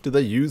monkey? Do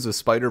they use a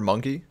spider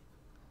monkey?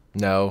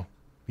 No,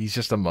 he's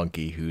just a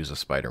monkey who's a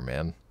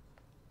Spider-Man.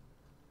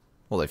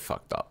 Well, they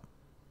fucked up.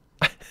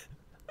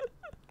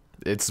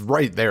 It's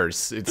right there. It's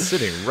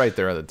sitting right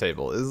there on the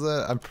table. Is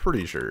that? I'm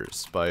pretty sure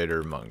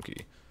spider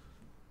monkey.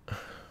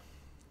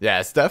 Yeah,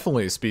 it's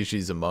definitely a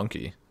species of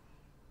monkey.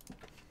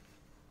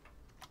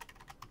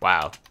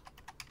 Wow.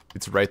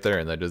 It's right there,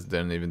 and they just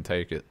didn't even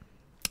take it.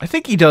 I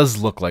think he does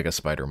look like a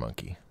spider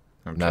monkey.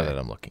 Okay. Now that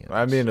I'm looking at it.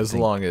 I mean, as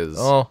long as...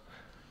 Oh,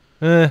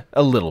 a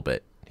little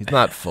bit. He's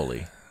not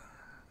fully.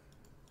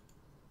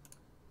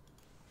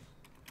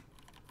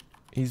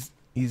 He's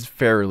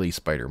fairly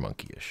spider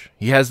monkey-ish.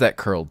 He has that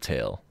curled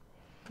tail.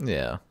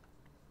 Yeah.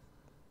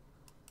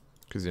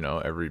 Because, you know,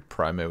 every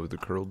primate with a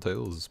curled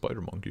tail is a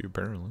spider monkey,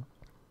 apparently.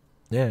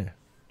 Yeah.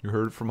 You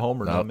heard it from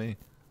Homer, not me.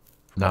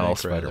 Not all Hank,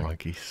 spider rather.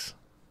 monkeys.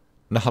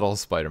 Not all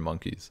spider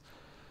monkeys.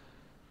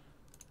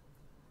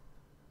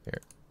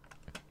 Here.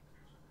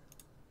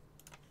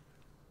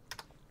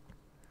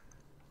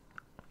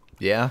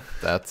 Yeah,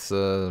 that's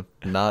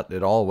not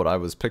at all what I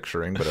was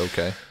picturing, but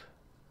okay.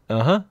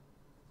 Uh-huh.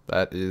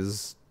 That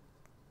is...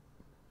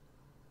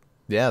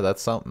 Yeah,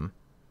 that's something.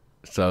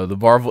 So the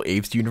Marvel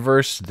Apes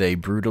universe, they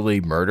brutally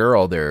murder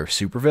all their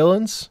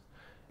supervillains,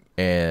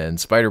 and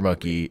Spider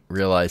Monkey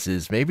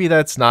realizes maybe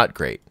that's not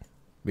great.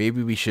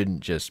 Maybe we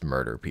shouldn't just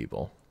murder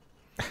people.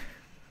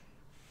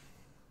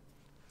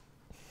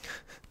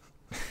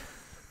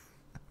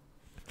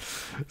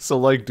 So,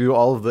 like, do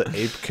all of the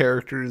ape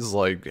characters,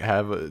 like,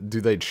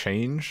 do they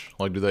change?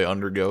 Like, do they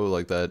undergo,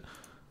 like, that,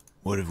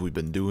 what have we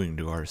been doing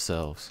to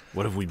ourselves?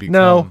 What have we become?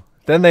 No,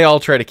 then they all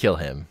try to kill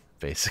him,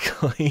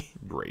 basically.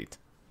 Great.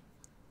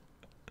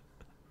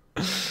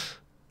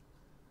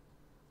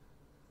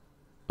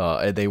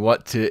 And they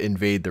want to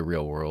invade the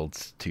real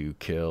world to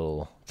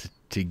kill,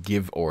 to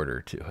give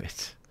order to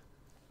it.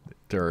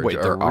 Wait,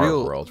 our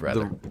world,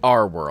 rather.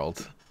 Our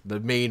world.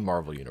 The main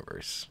Marvel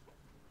universe.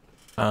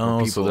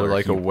 Oh, so they're,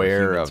 like,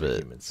 aware of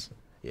it. Humans.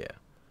 Yeah.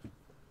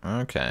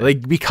 Okay. They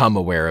become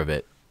aware of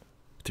it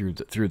through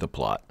the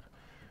plot.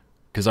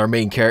 Because the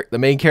main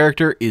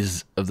character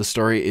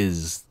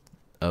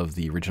of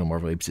the original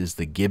Marvel Apes is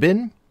the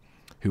Gibbon,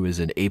 who is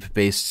an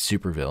ape-based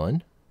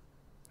supervillain.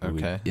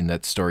 Okay. In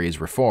that story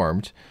is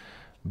reformed,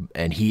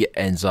 and he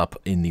ends up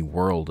in the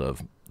world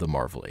of the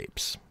Marvel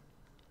Apes,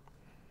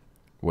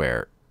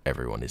 where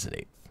everyone is an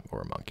ape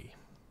or a monkey.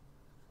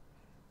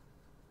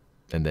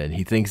 And then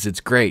he thinks it's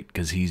great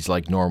because he's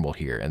like normal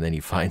here, and then he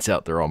finds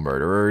out they're all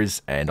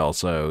murderers, and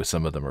also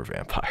some of them are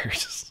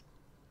vampires.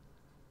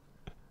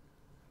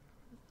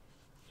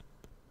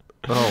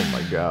 Oh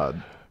my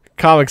god.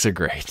 Comics are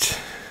great.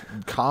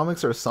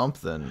 Comics are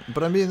something.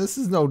 But I mean, this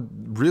is no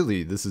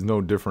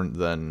different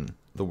than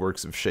the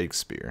works of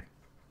Shakespeare.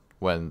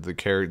 When the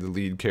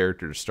lead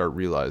characters start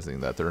realizing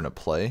that they're in a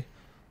play,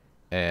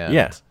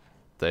 and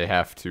they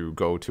have to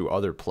go to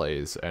other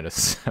plays and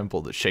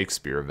assemble the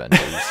Shakespeare Avengers.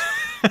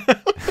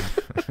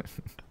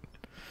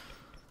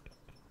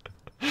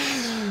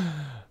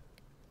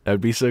 That'd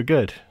be so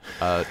good.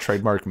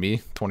 Trademark me,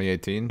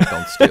 2018.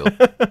 Don't steal.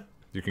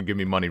 You can give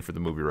me money for the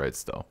movie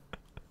rights, though.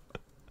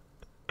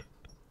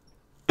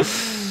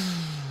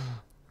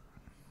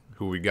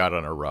 Who we got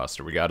on our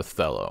roster? We got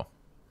Othello.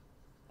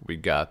 We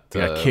got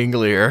King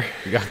Lear.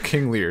 We got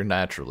King Lear,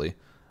 naturally.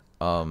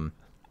 Probably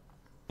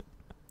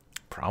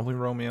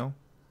Romeo.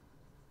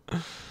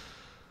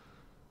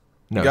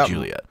 No,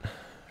 Juliet,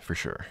 for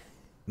sure.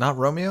 Not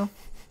Romeo?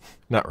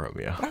 Not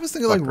Romeo. I was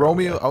thinking like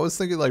Romeo. I was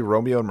thinking like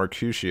Romeo and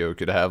Mercutio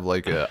could have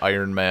like a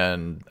Iron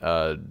Man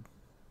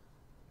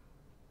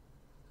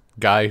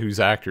guy whose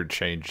actor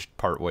changed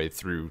partway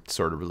through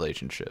sort of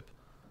relationship.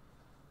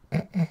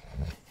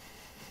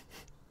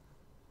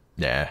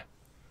 Nah.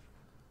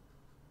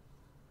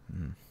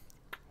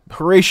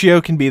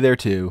 Horatio can be there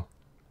too.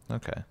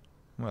 Okay.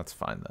 Well, that's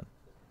fine then.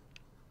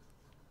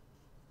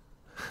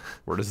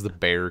 Where does the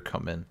bear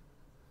come in?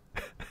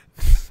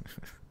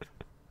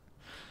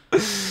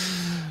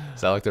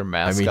 Is that like their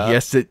mascot? I mean,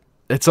 yes,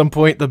 at some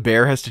point the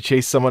bear has to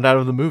chase someone out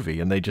of the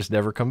movie, and they just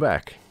never come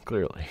back,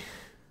 clearly.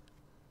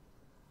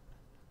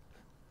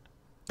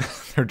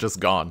 They're just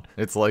gone.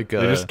 It's like...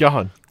 They're just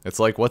gone. It's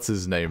like, what's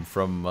his name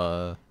from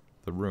The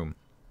Room?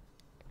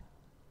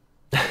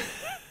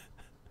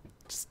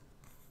 Just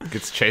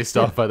gets chased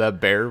off by that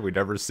bear. We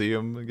never see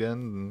him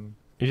again.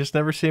 You just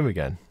never see him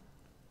again.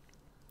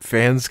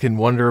 Fans can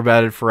wonder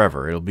about it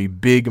forever. It'll be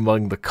big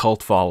among the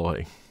cult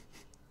following.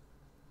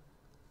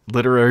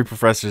 Literary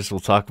professors will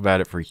talk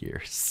about it for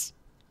years.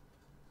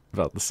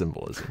 About the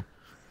symbolism.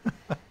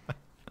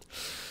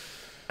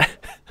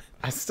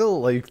 I still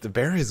like the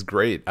bear is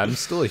great. I'm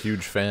still a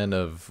huge fan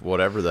of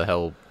whatever the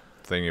hell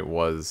thing it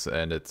was,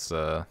 and it's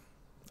I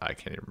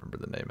can't even remember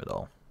the name at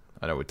all.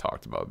 I know we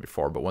talked about it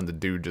before, but when the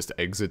dude just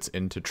exits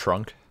into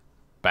trunk,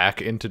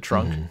 back into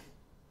trunk,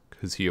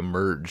 because he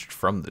emerged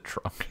from the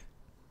trunk.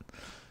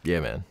 Yeah,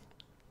 man.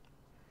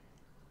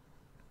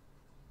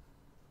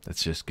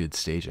 That's just good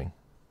staging.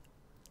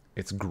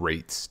 It's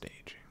great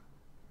staging.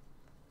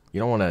 You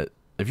don't want to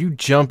If you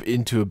jump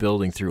into a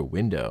building through a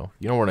window,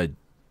 you don't want to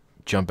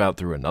jump out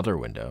through another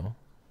window.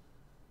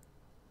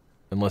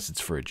 Unless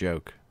it's for a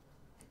joke.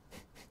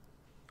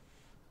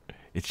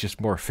 It's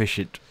just more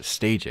efficient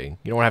staging.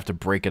 You don't have to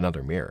break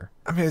another mirror.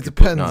 I mean, it You're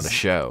depends. putting on a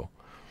show.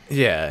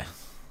 Yeah.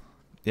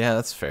 Yeah,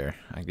 that's fair,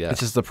 I guess.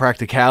 It's just the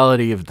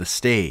practicality of the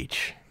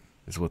stage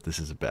is what this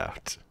is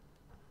about.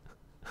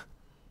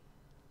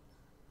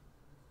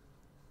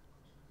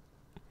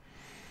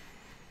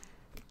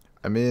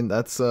 I mean,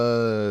 that's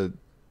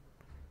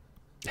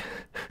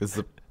is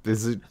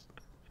it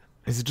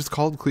just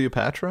called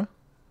Cleopatra?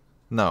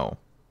 No.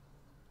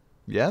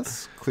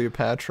 Yes,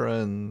 Cleopatra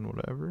and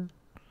whatever.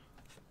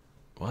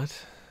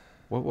 What?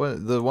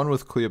 What the one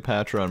with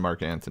Cleopatra and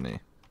Mark Antony?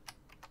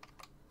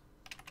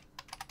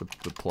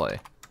 The play.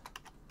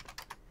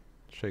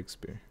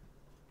 Shakespeare.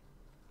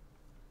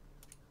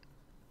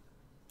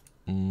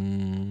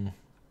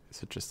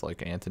 Is it just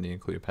like Antony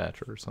and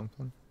Cleopatra or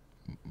something?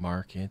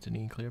 Mark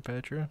Antony and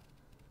Cleopatra?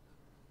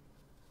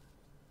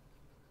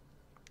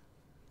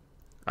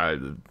 I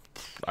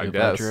Cleopatra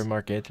guess. and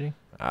Mark Antony?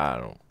 I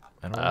don't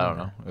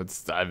know.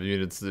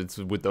 It's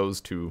with those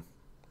two,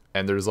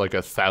 and there's like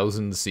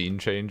 1,000 scene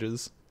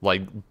changes.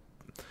 Like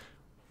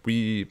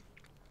we're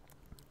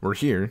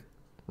here,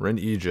 we're in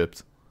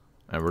Egypt,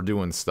 and we're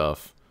doing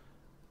stuff,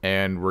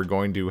 and we're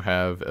going to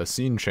have a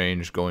scene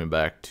change going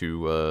back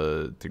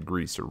to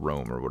Greece or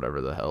Rome or whatever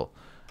the hell.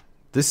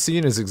 This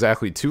scene is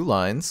exactly 2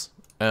 lines,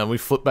 and we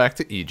flip back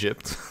to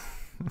Egypt.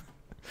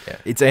 Yeah,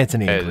 it's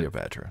Antony and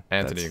Cleopatra.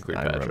 Antony and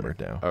Cleopatra. I remember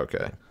now.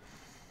 Okay.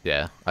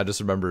 Yeah, I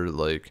just remember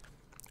like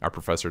our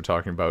professor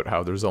talking about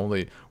how there's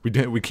only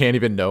we can't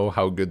even know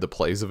how good the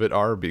plays of it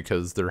are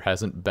because there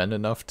hasn't been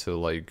enough to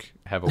like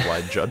have a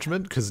wide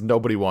judgment because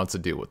nobody wants to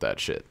deal with that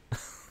shit.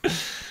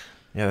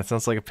 Yeah, that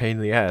sounds like a pain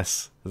in the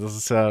ass. It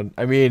doesn't sound.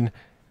 I mean,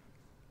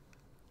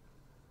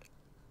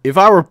 if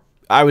I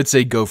would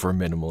say go for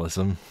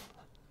minimalism.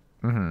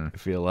 Mm-hmm. I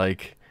feel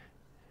like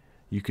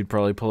you could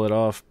probably pull it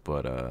off,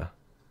 but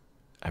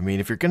I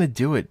mean, if you're gonna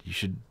do it, you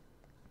should.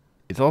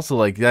 It's also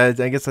like that.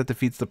 I guess that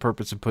defeats the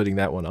purpose of putting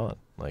that one on.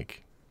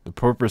 Like the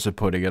purpose of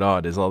putting it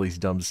on is all these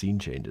dumb scene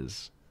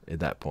changes at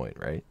that point,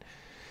 right?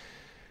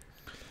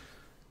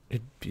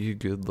 It'd be a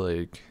good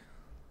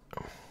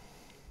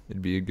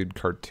It'd be a good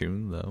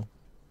cartoon though.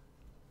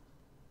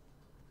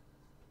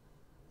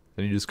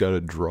 Then you just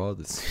gotta draw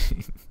the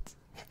scenes.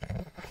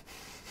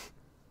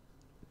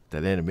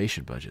 That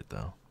animation budget,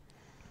 though.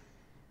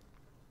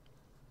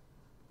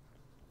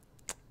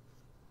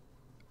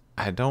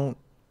 I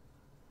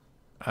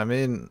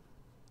mean,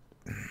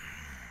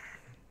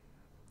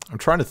 I'm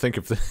trying to think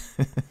if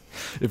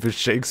if a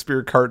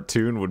Shakespeare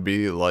cartoon would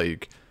be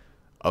like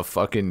a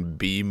fucking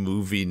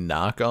B-movie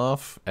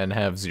knockoff and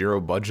have 0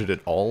 budget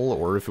at all,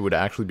 or if it would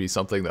actually be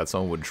something that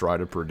someone would try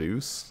to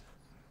produce.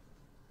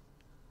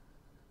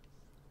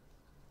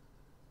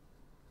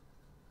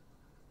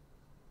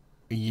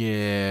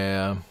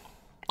 Yeah,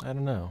 I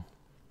don't know.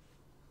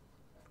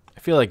 I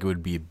feel like it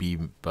would be a B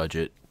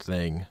budget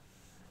thing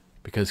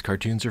because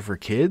cartoons are for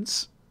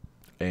kids.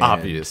 And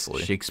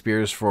Obviously.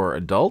 Shakespeare's for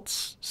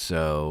adults,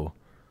 so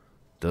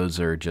those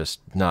are just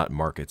not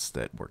markets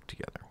that work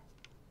together.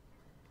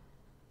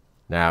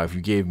 Now, if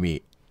you gave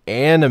me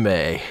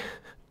anime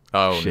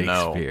Shakespeare,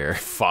 no.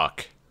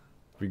 Fuck.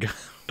 We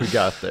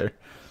got there.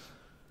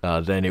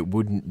 then it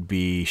wouldn't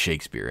be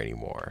Shakespeare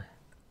anymore.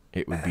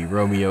 It would be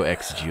Romeo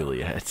x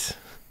Juliet,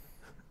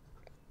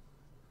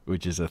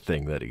 which is a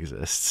thing that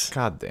exists.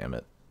 God damn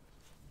it.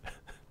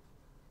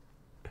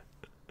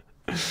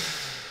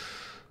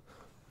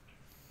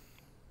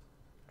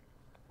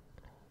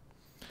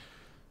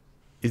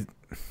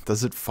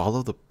 Does it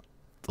follow the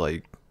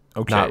like?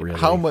 Okay, Not really.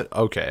 How much?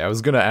 Okay, I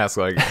was gonna ask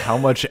like how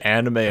much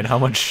anime and how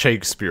much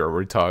Shakespeare are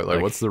we talking?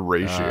 Like, what's the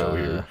ratio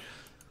here?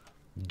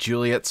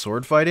 Juliet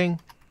sword fighting.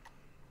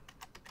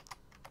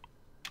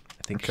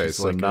 I think Okay, she's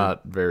so like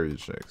not very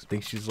Shakespeare. I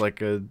think she's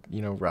like a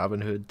Robin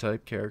Hood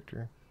type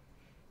character.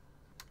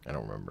 I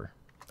don't remember.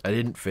 I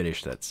didn't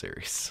finish that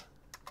series.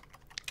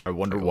 I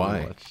wonder I only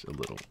why. watched a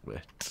little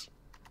bit.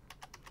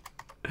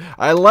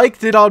 I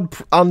liked it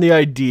on the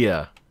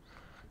idea.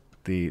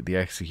 The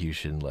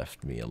execution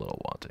left me a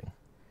little wanting.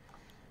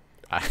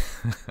 I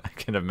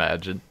can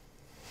imagine.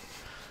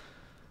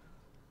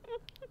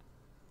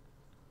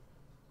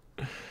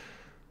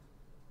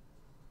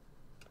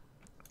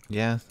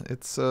 Yeah,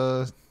 it's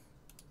I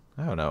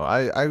don't know.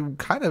 I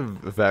kind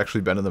of have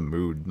actually been in the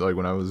mood like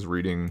when I was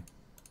reading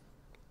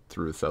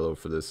through Othello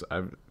for this.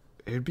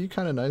 It'd be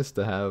kind of nice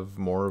to have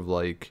more of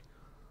like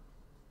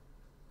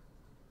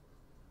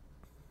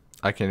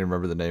I can't even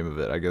remember the name of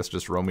it. I guess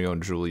just Romeo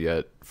and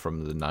Juliet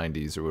from the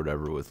 90s or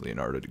whatever with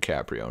Leonardo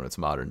DiCaprio and it's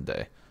modern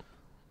day.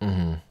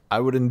 Mm-hmm. I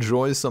would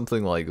enjoy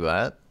something like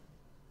that.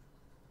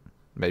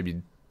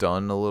 Maybe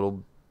done a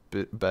little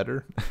bit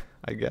better,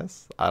 I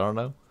guess. I don't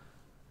know.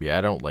 Yeah,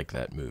 I don't like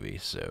that movie,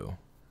 so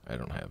I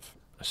don't have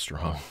a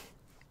strong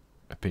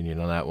opinion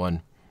on that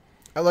one.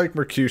 I liked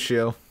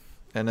Mercutio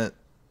in it.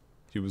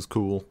 He was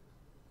cool.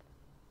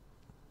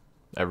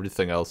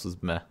 Everything else is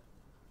meh.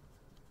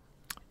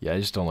 Yeah, I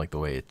just don't like the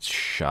way it's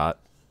shot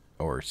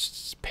or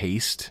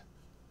paced.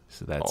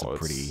 So that's Oh, a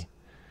pretty.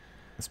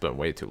 It's been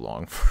way too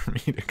long for me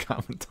to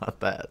comment on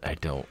that. I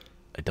don't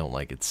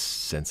like its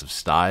sense of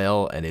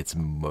style, and it's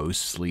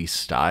mostly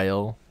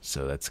style,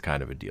 so that's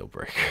kind of a deal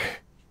breaker.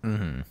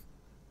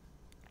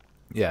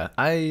 Yeah,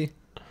 I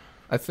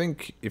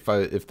think if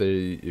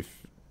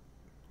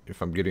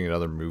I'm getting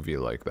another movie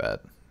like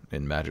that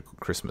in Magical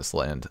Christmas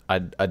Land, I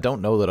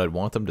don't know that I'd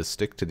want them to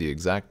stick to the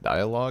exact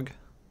dialogue,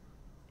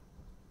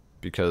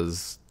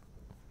 because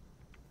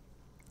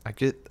I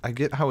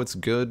get how it's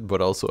good,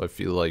 but also I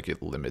feel like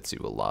it limits you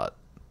a lot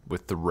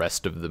with the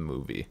rest of the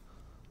movie.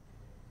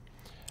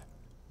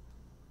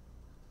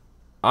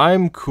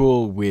 I'm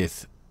cool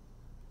with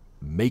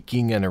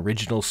making an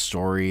original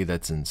story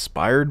that's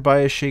inspired by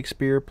a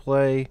Shakespeare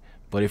play,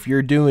 but if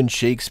you're doing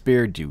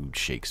Shakespeare, do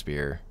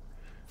Shakespeare.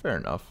 Fair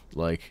enough.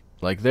 Like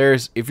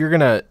there's if you're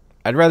gonna,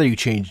 I'd rather you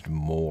changed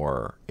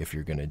more if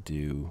you're gonna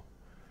do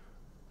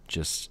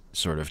just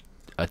sort of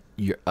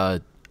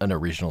an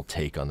original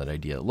take on that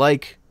idea,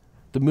 like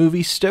the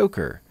movie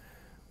Stoker,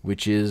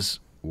 which is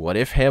what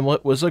if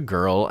Hamlet was a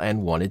girl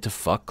and wanted to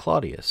fuck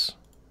Claudius?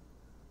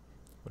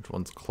 Which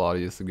one's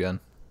Claudius again?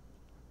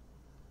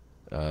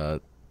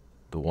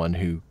 The one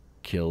who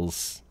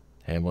kills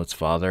Hamlet's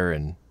father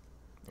and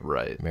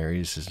Right.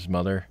 marries his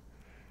mother.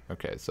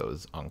 Okay, so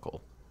his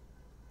uncle.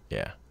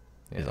 Yeah,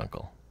 his Yeah.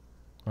 uncle.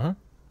 Uh-huh.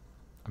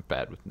 I'm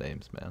bad with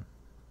names, man.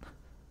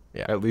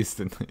 Yeah. At least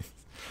in these.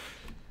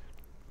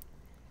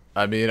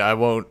 I mean, I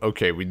won't.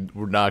 Okay,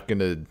 we're not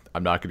gonna.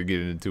 I'm not gonna get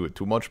into it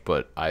too much,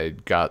 but I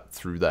got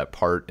through that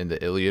part in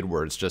the Iliad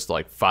where it's just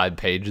like 5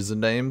 pages of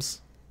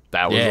names.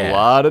 That was a Yeah.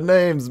 lot of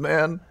names,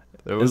 man.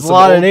 There was There's a some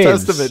lot of Old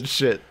names. Testament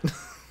shit.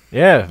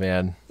 Yeah,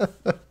 man.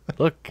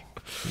 Look,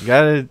 you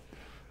gotta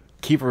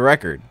keep a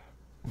record.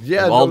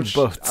 Yeah, Of all no, the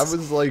boats. I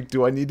was like,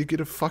 do I need to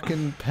get a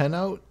fucking pen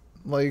out?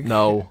 Like,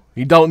 No,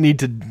 you don't need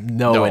to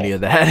know No. any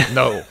of that.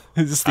 no.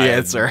 It's just the I-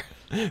 answer.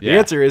 The yeah.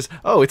 answer is,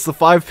 oh, it's the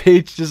 5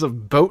 pages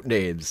of boat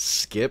names.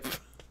 Skip.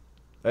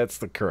 That's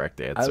the correct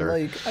answer.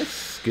 I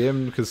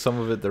skimmed because some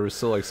of it there was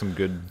still like some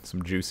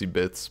juicy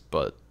bits,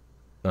 but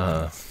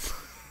it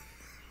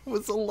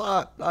was a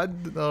lot. I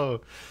don't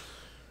know.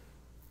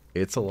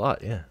 It's a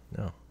lot, yeah.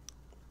 No.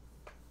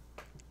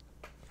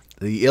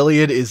 The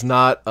Iliad is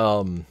not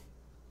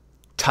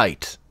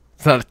tight.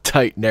 It's not a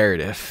tight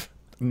narrative.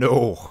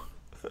 No.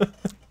 Do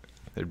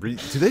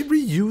they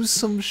reuse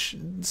some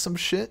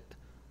shit?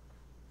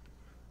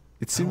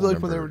 It seems don't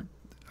like when they were. remember.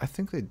 I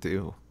think they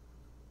do.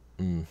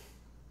 There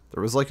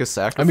was like a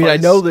sacrifice. I mean, I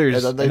know and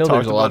there's then they I know talked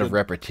there's a lot about of it.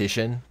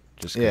 repetition.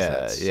 Just 'cause Yeah,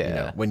 that's,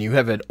 yeah. when you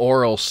have an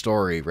oral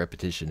story,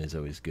 repetition is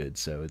always good.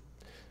 So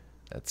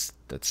that's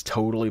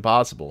totally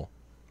possible.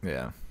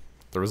 Yeah.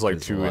 There was like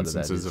There's a 2 lot of that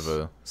instances is-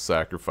 of a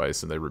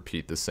sacrifice, and they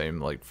repeat the same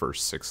like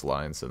first 6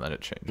 lines, and then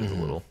it changes a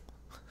little.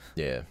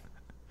 Yeah.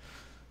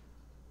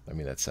 I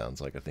mean, that sounds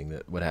like a thing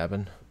that would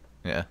happen.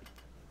 Yeah.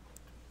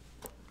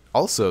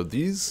 Also,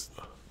 these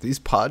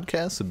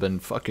podcasts have been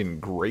fucking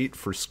great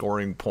for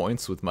scoring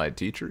points with my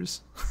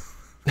teachers.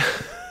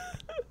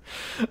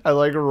 I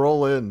like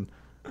roll in.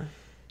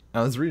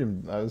 I was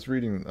reading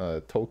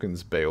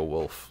Tolkien's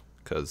Beowulf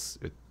because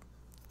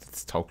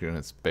it's Tolkien,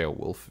 it's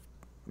Beowulf,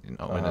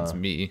 and it's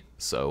me,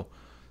 so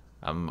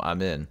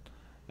I'm in.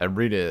 And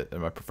read it,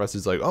 and my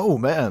professor's like, "Oh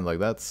man, like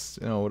that's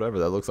whatever,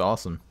 that looks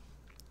awesome,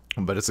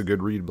 but it's a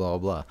good read, blah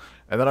blah."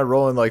 And then I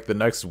roll in like the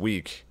next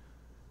week,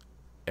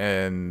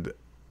 and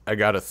I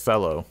got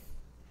Othello,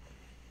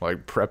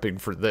 like prepping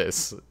for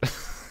this.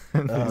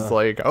 And he's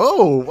like,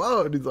 "Oh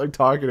wow," and he's like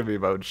talking to me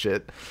about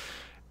shit.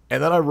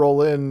 And then I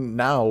roll in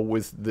now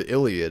with the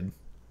Iliad,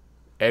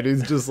 and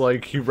he's just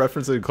like, he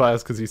referenced it in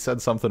class because he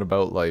said something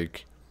about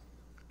like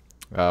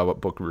what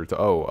book we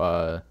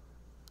were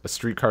A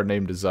Streetcar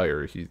Named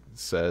Desire. He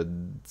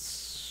said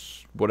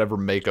whatever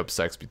makeup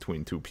sex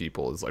between 2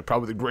 people is like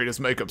probably the greatest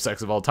makeup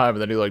sex of all time.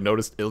 And then he like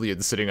noticed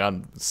Iliad sitting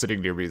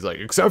near me. He's like,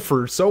 except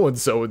for so and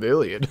so in the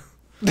Iliad,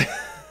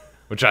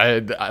 which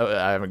I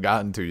haven't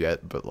gotten to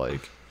yet. But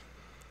like,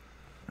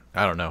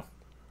 I don't know.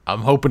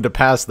 I'm hoping to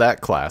pass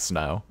that class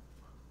now.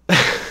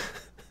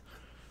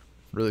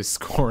 Really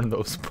scoring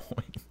those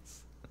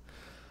points.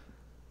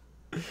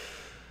 I'm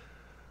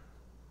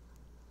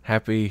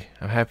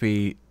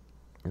happy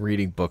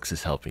reading books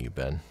is helping you,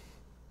 Ben.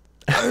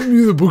 I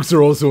mean, the books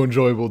are also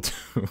enjoyable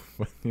too.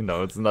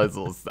 It's a nice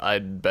little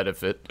side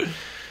benefit.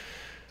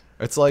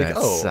 It's like, That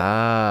oh,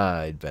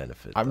 side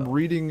benefit. I'm though.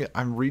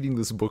 reading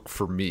this book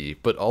for me,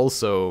 but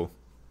also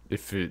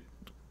if it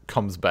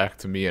comes back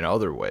to me in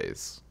other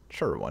ways,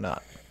 sure, why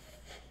not?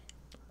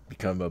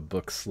 Become a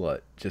book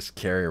slut. Just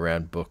carry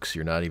around books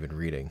you're not even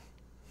reading.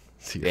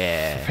 See your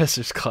Yeah.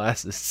 professor's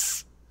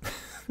classes.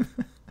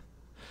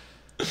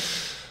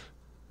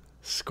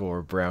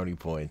 Score brownie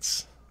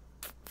points.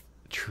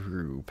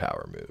 True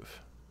power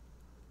move.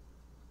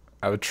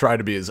 I would try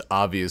to be as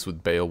obvious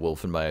with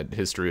Beowulf in my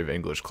history of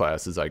English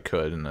class as I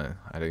could, and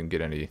I didn't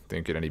get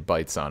any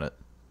bites on it.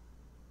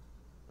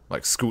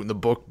 like scooting the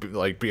book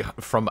like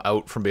from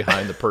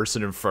behind the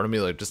person in front of me,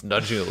 like just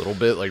nudging a little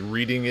bit, like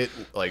reading it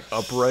like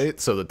upright,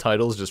 so the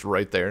title's just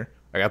right there.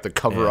 I got the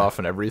cover off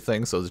and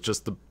everything, so it's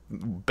just the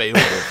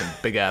Beowulf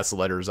and big ass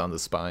letters on the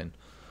spine.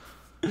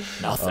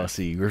 Nothing. Oh,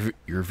 see, you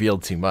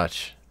revealed too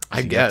much. So I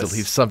you guess have to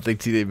leave something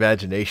to the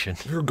imagination.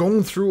 we were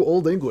going through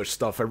old English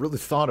stuff. I really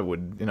thought it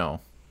would, I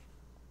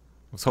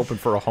was hoping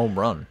for a home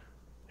run.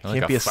 You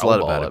can't be a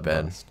slut about it,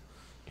 Ben.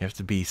 You have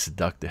to be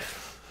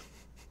seductive.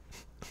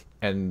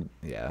 And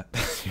yeah,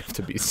 you have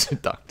to be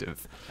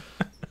seductive.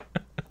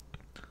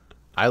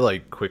 I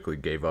like quickly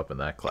gave up in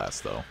that class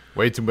though.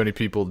 Way too many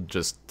people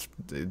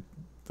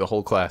the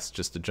whole class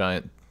just a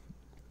giant,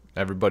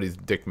 everybody's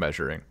dick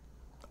measuring.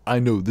 I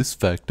know this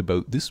fact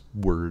about this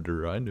word,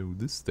 or I know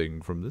this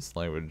thing from this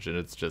language, and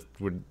it's just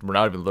we're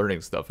not even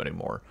learning stuff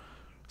anymore.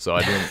 So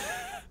I didn't.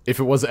 If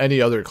it was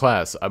any other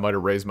class, I might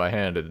have raised my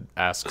hand and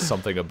asked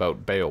something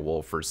about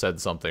Beowulf or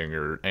said something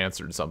or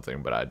answered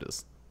something, but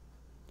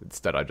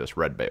instead I just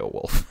read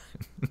Beowulf.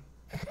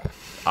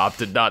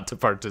 Opted not to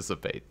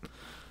participate.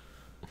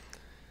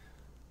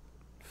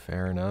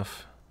 Fair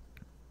enough.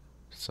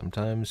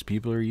 Sometimes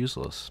people are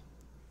useless.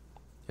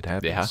 It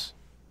happens. Yeah.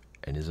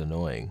 And is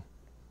annoying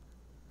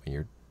when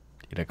you're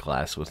in a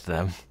class with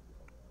them.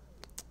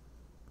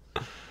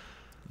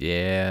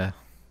 Yeah.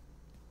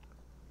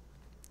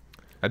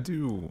 I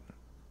do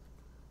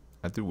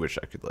wish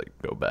I could like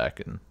go back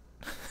and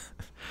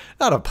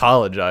not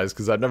apologize,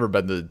 because I've never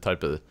been the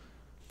type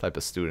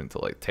of student to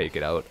like take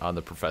it out on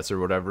the professor or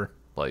whatever.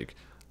 Like,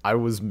 I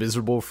was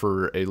miserable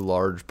for a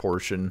large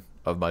portion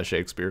of my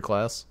Shakespeare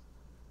class,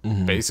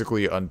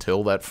 basically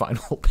until that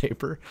final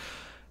paper.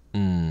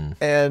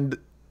 And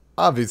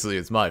obviously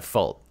it's my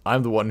fault.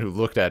 I'm the one who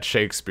looked at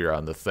Shakespeare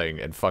on the thing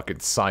and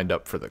fucking signed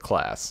up for the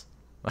class.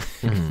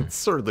 It's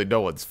certainly no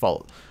one's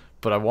fault.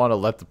 But I want to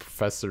let the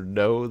professor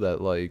know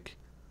that, like,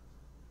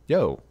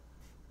 yo,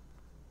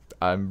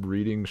 I'm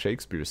reading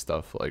Shakespeare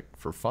stuff, like,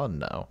 for fun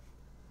now.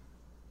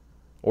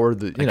 Or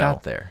I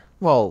got there.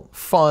 Well,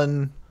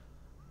 fun,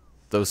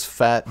 those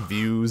fat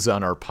views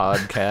on our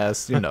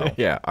podcast,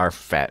 Yeah, our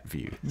fat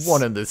views.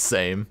 one and the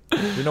same.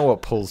 You know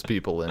what pulls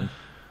people in.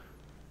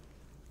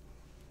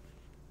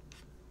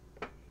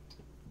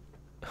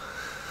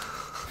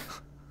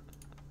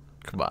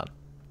 Come on.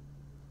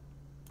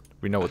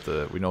 We know what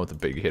the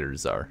big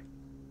hitters are.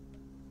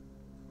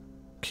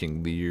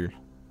 King Lear,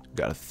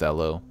 got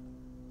Othello.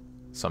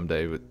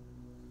 Someday with.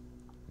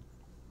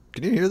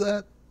 Can you hear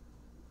that?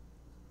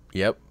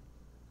 Yep.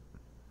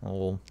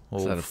 Is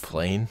Is that a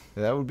plane?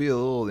 That would be a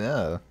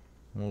little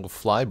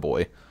fly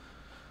boy.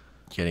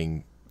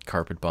 Getting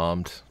carpet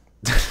bombed.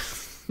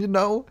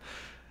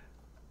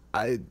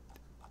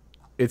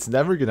 It's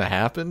never gonna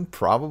happen,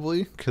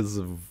 probably, because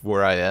of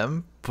where I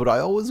am. But I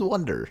always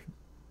wonder.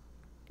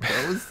 It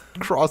always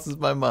crosses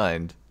my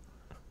mind.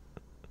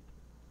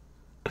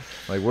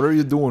 Like, what are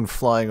you doing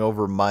flying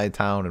over my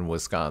town in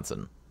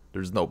Wisconsin?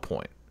 There's no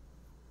point.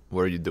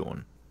 What are you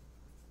doing?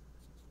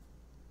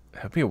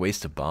 That'd be a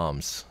waste of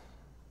bombs.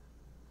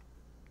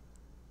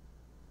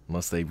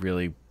 Unless they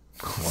really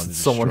want to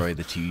destroy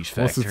the cheese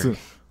factory.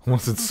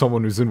 Unless it's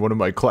someone who's in one of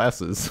my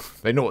classes.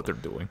 They know what they're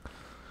doing.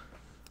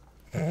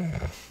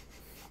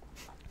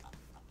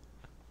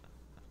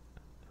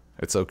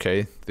 It's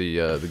okay.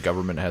 The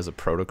government has a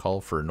protocol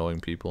for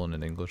annoying people in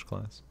an English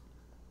class.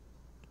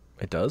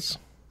 It does?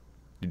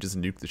 You just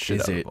nuke the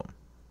shit out of them.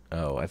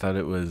 Oh, I thought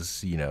it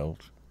was,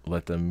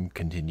 let them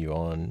continue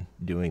on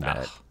doing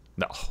that.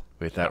 No.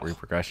 Without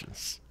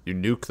repercussions. You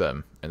nuke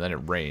them, and then it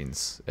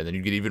rains, and then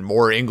you get even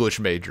more English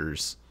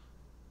majors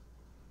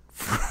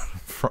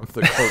from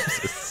the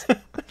corpses.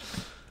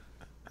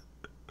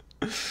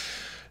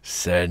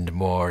 Send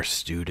more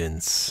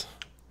students.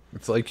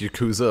 It's like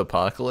Yakuza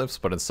Apocalypse,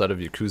 but instead of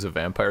Yakuza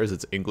vampires,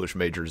 it's English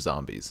major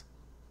zombies.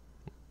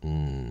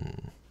 I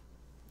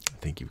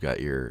think you've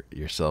got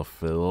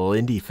yourself a little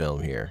indie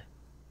film here.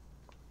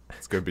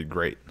 It's going to be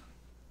great.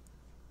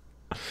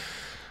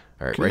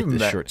 All right, write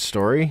this short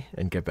story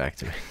and get back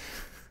to me.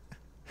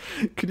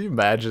 Can you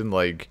imagine,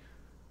 like,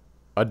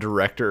 a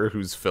director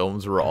whose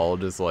films were all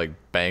just, like,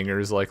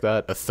 bangers like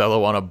that?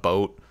 Othello on a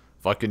boat,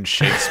 fucking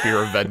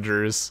Shakespeare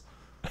Avengers,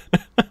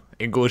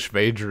 English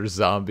major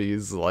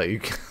zombies,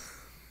 like...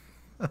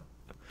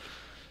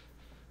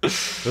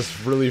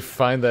 Just really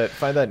find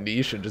that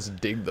niche and just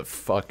dig the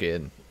fuck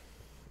in.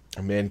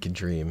 A man can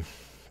dream,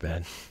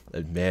 Ben.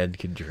 A man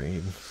can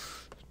dream.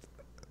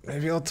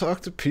 Maybe I'll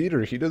talk to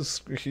Peter.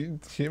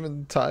 Him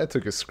and Ty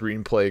took a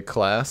screenplay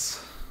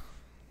class.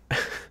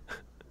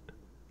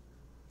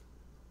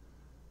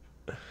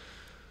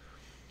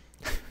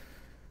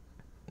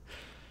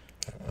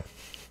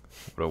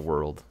 What a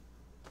world.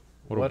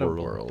 What a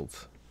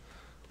world.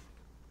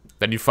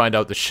 Then you find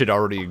out the shit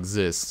already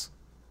exists.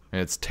 And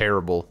it's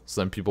terrible,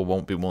 so then people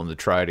won't be willing to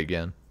try it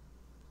again.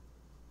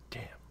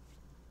 Damn.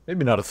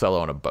 Maybe not Othello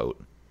on a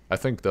boat. I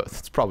think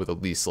that's probably the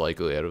least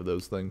likely out of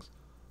those things.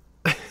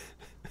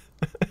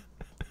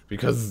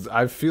 Because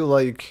I feel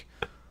like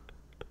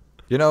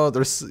You know,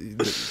 there's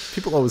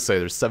people always say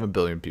there's 7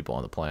 billion people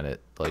on the planet.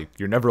 Like,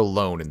 you're never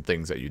alone in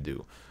things that you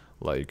do.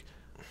 Like,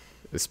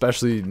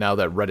 especially now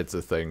that Reddit's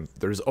a thing,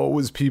 there's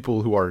always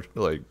people who are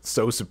like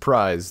so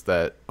surprised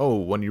that, oh,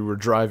 when you were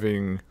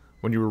riding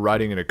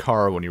in a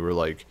car when you were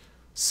like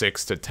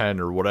 6 to 10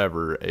 or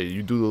whatever,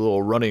 you do the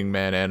little Running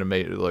Man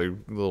animated like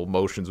little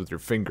motions with your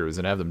fingers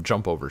and have them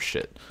jump over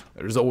shit.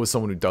 There's always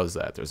someone who does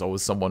that. There's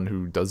always someone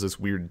who does this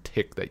weird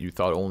tick that you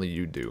thought only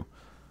you do.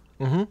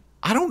 Mm-hmm.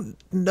 I don't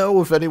know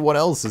if anyone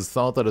else has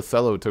thought that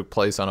Othello took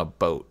place on a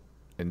boat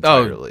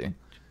entirely. Oh,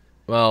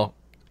 well,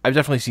 I've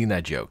definitely seen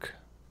that joke.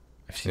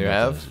 I've seen You that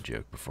have? as a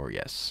joke before,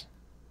 yes.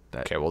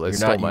 That Okay, well, they you're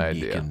stole not my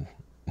unique idea.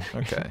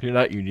 Okay. You're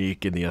not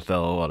unique in the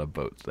Othello on a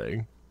boat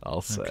thing,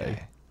 I'll say.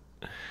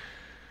 Okay.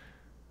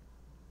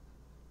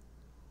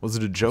 Was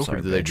it a joke Sorry,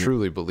 or did they man,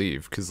 truly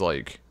believe? Because,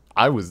 like,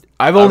 I've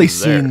I only was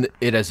there. seen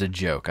it as a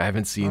joke. I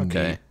haven't seen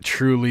Okay. the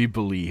truly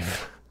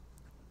believe,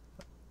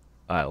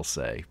 I'll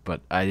say.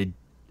 But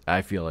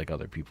I feel like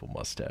other people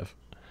must have.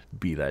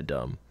 Be that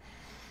dumb.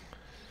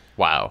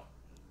 Wow.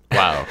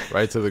 Wow.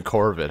 Right to the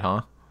core of it,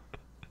 huh?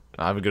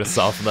 I'm going to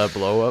soften that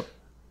blow up?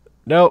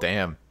 Nope.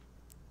 Damn.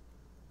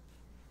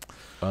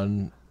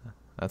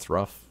 That's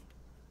rough.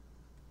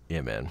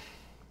 Yeah, man.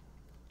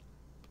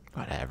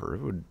 Whatever.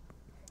 It would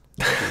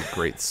be a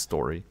great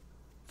story.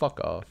 Fuck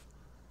off.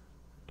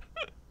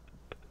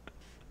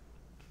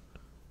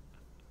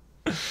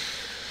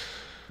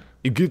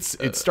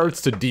 It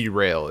starts to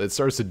derail. It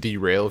starts to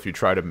derail if you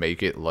try to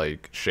make it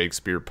like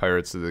Shakespeare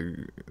Pirates of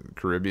the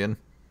Caribbean.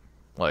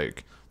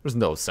 Like, there's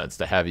no sense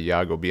to have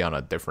Iago be on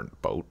a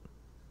different boat.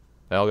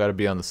 They all got to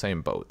be on the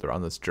same boat. They're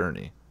on this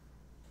journey.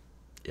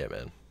 Yeah,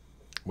 man.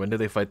 When did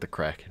they fight the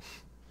Kraken?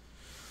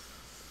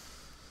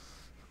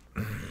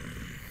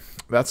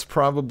 That's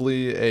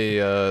probably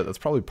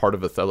part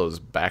of Othello's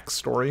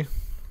backstory.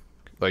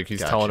 Like,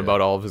 he's telling Gotcha.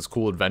 about all of his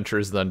cool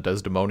adventures, then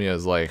Desdemona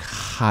is like,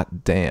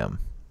 hot damn,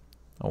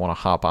 I want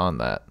to hop on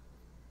that.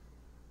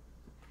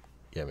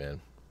 Yeah,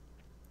 man.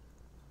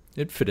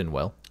 It fit in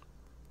well.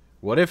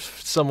 What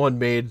if someone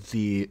made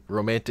the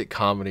romantic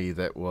comedy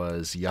that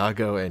was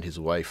Iago and his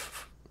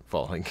wife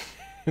falling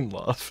in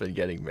love and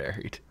getting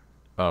married?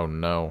 Oh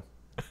no.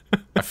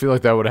 I feel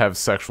like that would have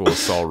sexual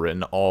assault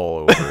written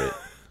all over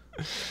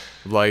it.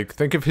 Like,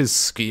 think of his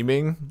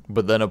scheming,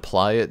 but then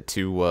apply it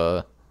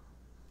to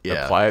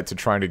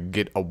trying to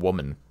get a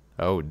woman.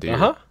 Oh dear.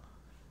 Uh-huh.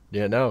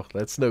 Yeah, no,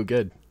 that's no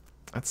good.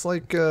 That's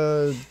like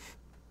what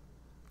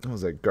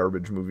was that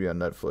garbage movie on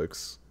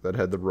Netflix that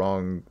had the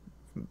wrong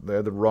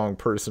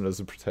person as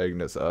the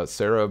protagonist?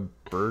 Sarah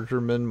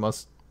Bergerman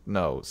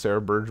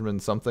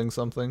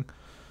something.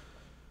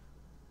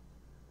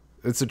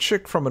 It's a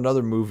chick from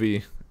another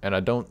movie, and I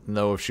don't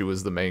know if she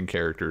was the main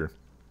character.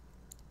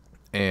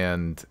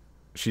 And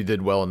she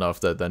did well enough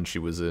that then she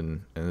was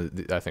in,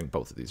 and I think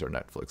both of these are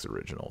Netflix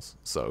originals.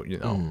 So, you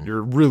know,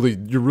 you're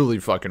really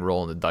fucking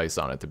rolling the dice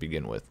on it to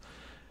begin with.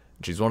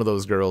 She's one of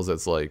those girls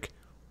that's like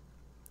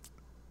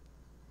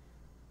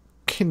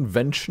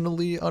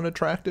conventionally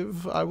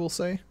unattractive, I will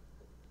say.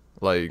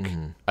 Like,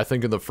 I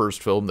think in the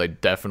first film they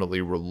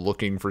definitely were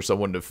looking for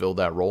someone to fill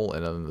that role,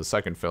 and then in the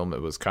second film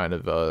it was kind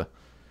of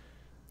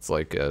it's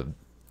like a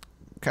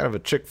kind of a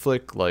chick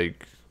flick,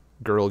 like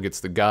girl gets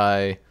the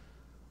guy,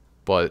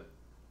 but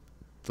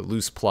the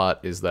loose plot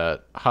is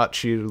that hot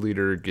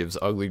cheerleader gives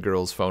ugly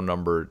girl's phone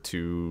number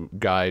to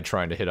guy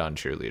trying to hit on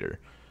cheerleader.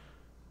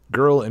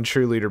 Girl and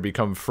cheerleader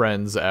become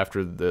friends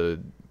after the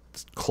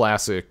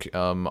classic,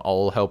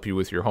 I'll help you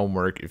with your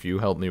homework if you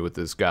help me with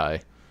this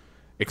guy.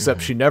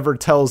 Except she never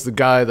tells the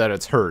guy that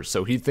it's her,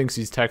 so he thinks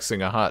he's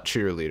texting a hot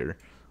cheerleader,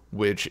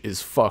 which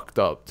is fucked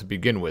up to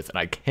begin with, and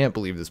I can't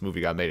believe this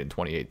movie got made in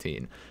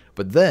 2018.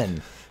 But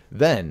then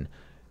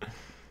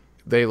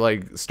they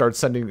like start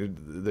sending,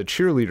 the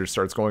cheerleader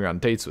starts going on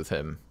dates with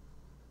him,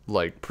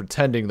 like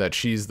pretending that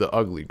she's the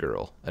ugly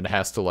girl, and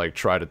has to like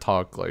try to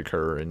talk like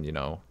her and, you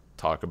know,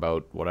 talk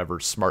about whatever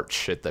smart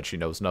shit that she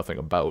knows nothing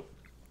about.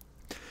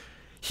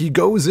 He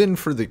goes in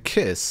for the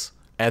kiss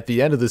at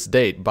the end of this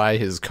date by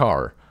his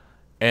car,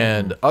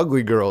 and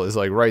ugly girl is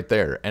like right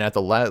there, and at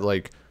the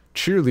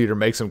cheerleader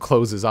makes him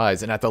close his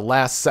eyes, and at the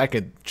last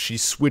second she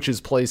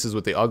switches places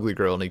with the ugly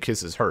girl and he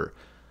kisses her.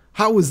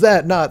 How is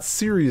that not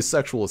serious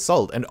sexual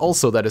assault? And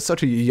also, that is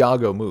such a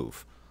Iago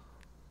move.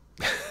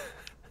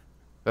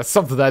 That's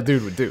something that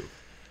dude would do.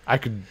 I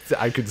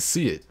could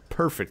see it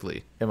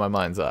perfectly in my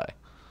mind's eye.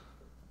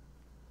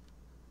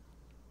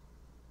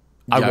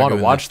 I want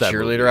to watch that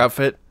cheerleader movie.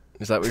 outfit.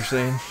 Is that what you're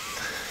saying?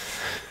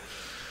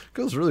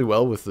 Goes really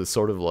well with the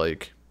sort of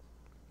like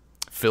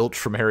Filch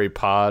from Harry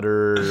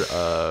Potter,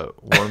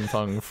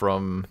 Wormtongue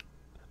from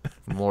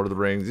Lord of the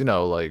Rings. You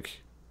know,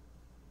 like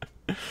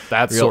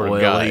that Real sort of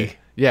oily. guy.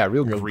 Yeah,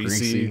 real Real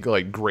greasy, greasy.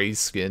 like gray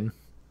skin,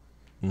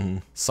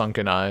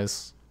 sunken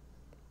eyes,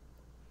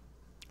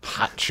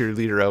 hot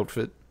cheerleader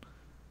outfit,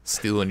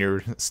 stealing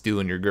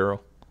your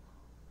girl.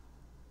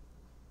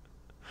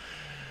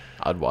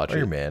 I'd watch Or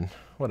your it. man.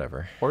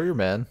 Whatever. Or your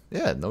man.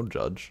 Yeah, no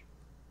judge.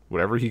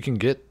 Whatever he can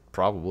get,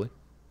 probably.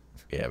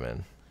 Yeah,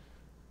 man.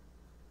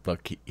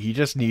 Look, he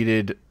just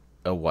needed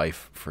a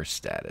wife for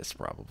status,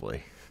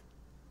 probably.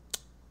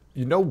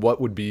 You know what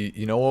would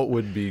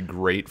be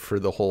great for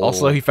the whole.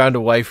 Also, he found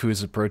a wife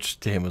whose approach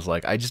to him was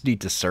like, I just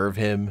need to serve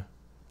him,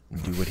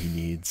 and do what he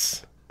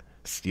needs,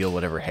 steal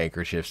whatever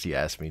handkerchiefs he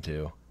asked me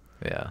to.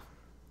 Yeah.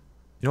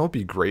 You know what would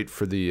be great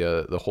for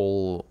the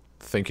whole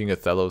thinking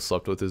Othello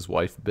slept with his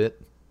wife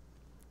bit?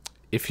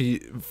 If he,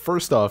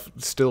 first off,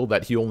 still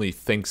that he only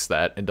thinks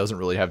that and doesn't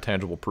really have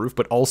tangible proof,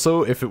 but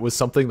also if it was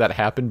something that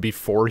happened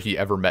before he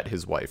ever met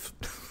his wife.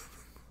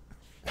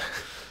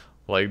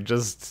 Like,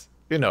 just,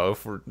 you know,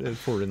 if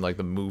we're in, like,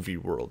 the movie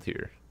world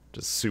here.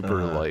 Just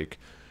super, like,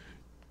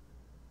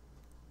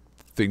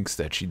 thinks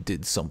that she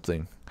did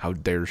something. How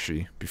dare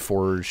she?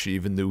 Before she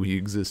even knew he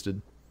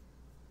existed.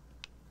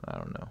 I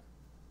don't know.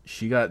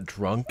 She got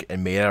drunk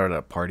and made out at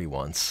a party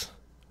once.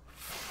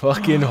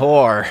 Fucking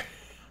whore.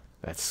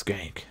 That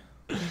skank.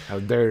 How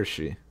dare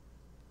she?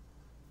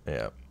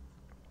 Yeah.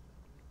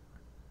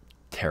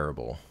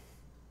 Terrible.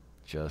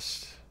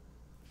 Just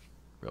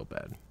real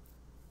bad.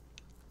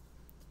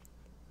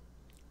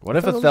 What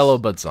if Othello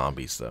but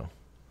zombies, though?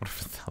 What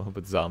if Othello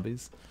but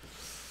zombies?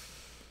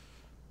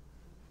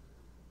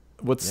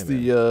 What's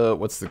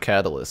the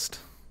catalyst?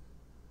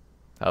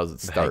 How does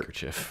it start? The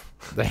handkerchief.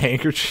 The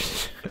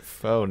handkerchief?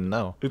 Oh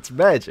no. It's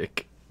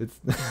magic. It's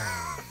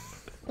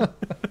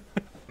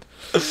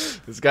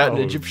It's got an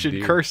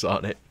Egyptian curse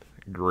on it.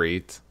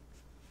 Great.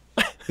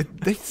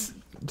 Did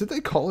they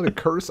call it a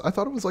curse? I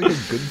thought it was like a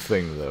good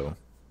thing though.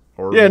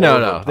 Or yeah,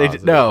 no. They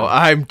did, no.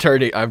 I'm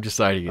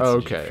deciding it's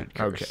okay.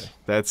 Okay,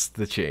 that's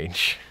the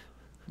change.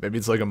 Maybe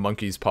it's like a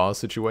monkey's paw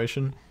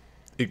situation.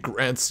 It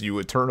grants you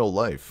eternal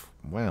life.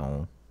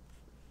 Well,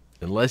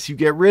 unless you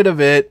get rid of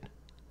it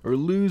or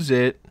lose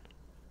it,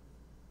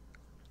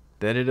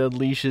 then it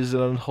unleashes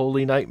an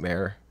unholy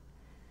nightmare.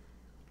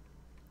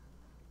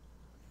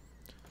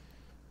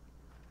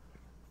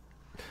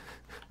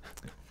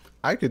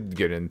 I could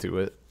get into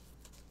it.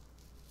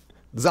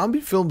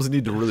 Zombie films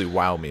need to really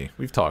wow me.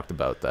 We've talked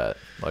about that.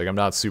 Like, I'm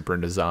not super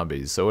into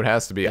zombies, so it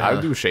has to be. I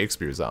would do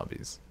Shakespeare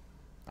zombies.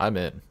 I'm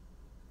in.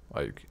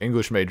 Like,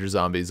 English major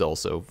zombies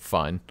also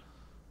fine.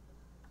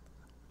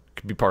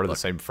 Could be part of the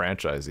same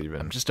franchise even.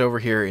 I'm just over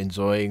here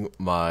enjoying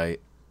my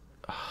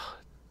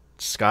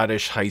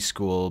Scottish high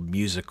school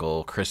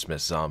musical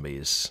Christmas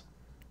zombies.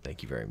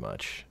 Thank you very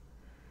much.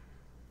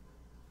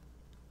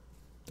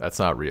 That's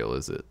not real,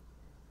 is it?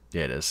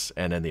 Yeah, it is.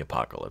 And then the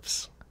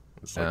apocalypse.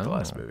 It's like the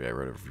last movie I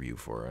wrote a review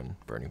for on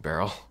Burning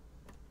Barrel.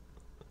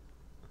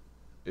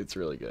 It's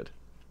really good.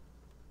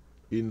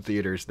 In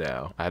theaters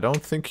now. I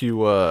don't think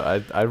you,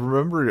 I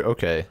remember,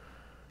 okay.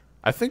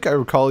 I think I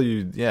recall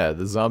you,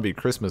 the zombie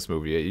Christmas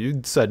movie.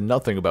 You said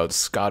nothing about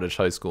Scottish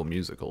High School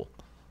Musical.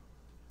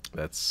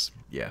 Those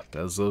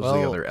are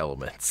the other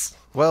elements.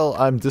 Well,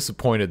 I'm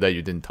disappointed that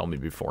you didn't tell me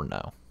before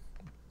now.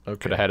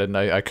 Okay.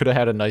 I could have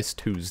had a nice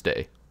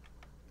Tuesday.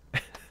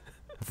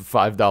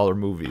 $5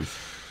 movies.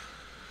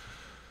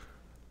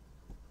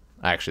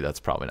 Actually, that's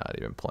probably not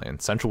even playing.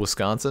 Central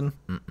Wisconsin?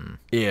 Mm-mm.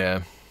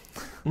 Yeah.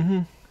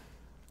 Mm-hmm.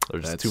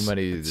 There's too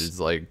many. There's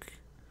like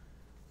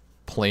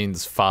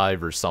Planes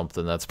 5 or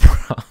something that's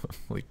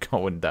probably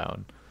going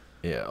down.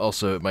 Yeah,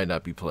 also, it might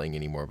not be playing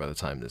anymore by the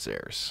time this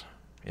airs.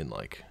 In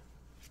like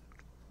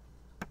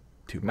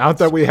 2 months. Not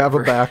that we have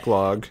a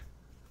backlog.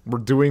 We're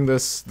doing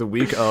this the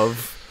week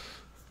of.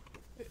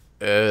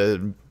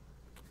 Nothing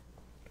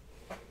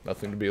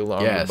to be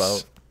alarmed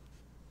about.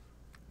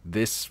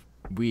 This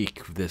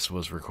week, this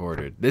was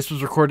recorded. This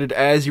was recorded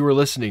as you were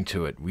listening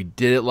to it. We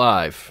did it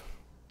live.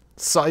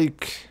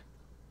 Psych.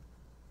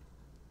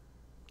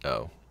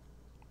 Oh.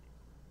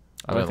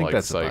 I don't think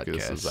that's psych.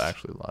 This is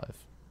actually live.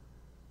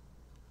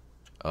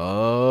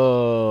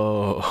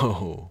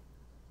 Oh.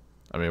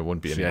 I mean, it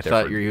wouldn't be any different. I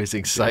thought you were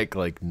using psych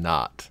like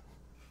not.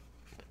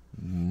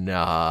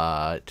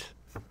 Not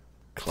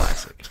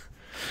classic.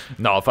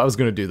 No, if I was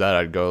gonna do that,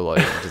 I'd go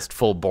like just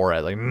full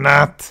Borat, like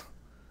not.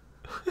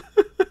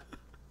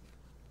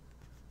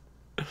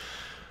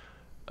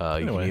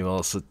 You can email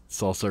us at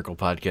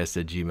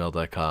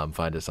saltcirclepodcast@gmail.com.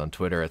 Find us on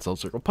Twitter at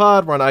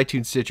saltcirclepod. We're on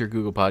iTunes, Stitcher,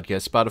 Google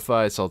Podcasts,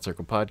 Spotify, Salt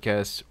Circle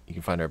Podcast. You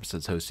can find our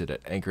episodes hosted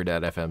at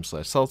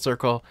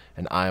anchor.fm/saltcircle,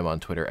 and I am on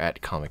Twitter at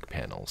Comic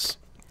Panels.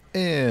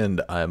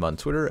 And I'm on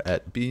Twitter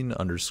at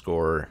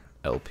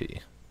bean_LP.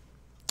 It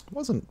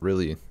wasn't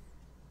really,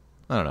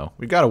 I don't know.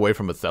 We got away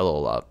from Othello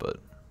a lot, but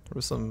there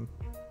was some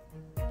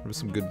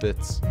good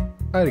bits.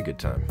 I had a good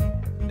time.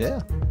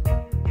 Yeah.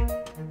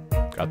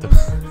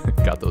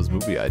 Got those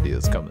movie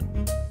ideas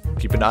coming.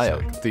 Keep an eye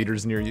out.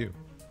 Theaters near you.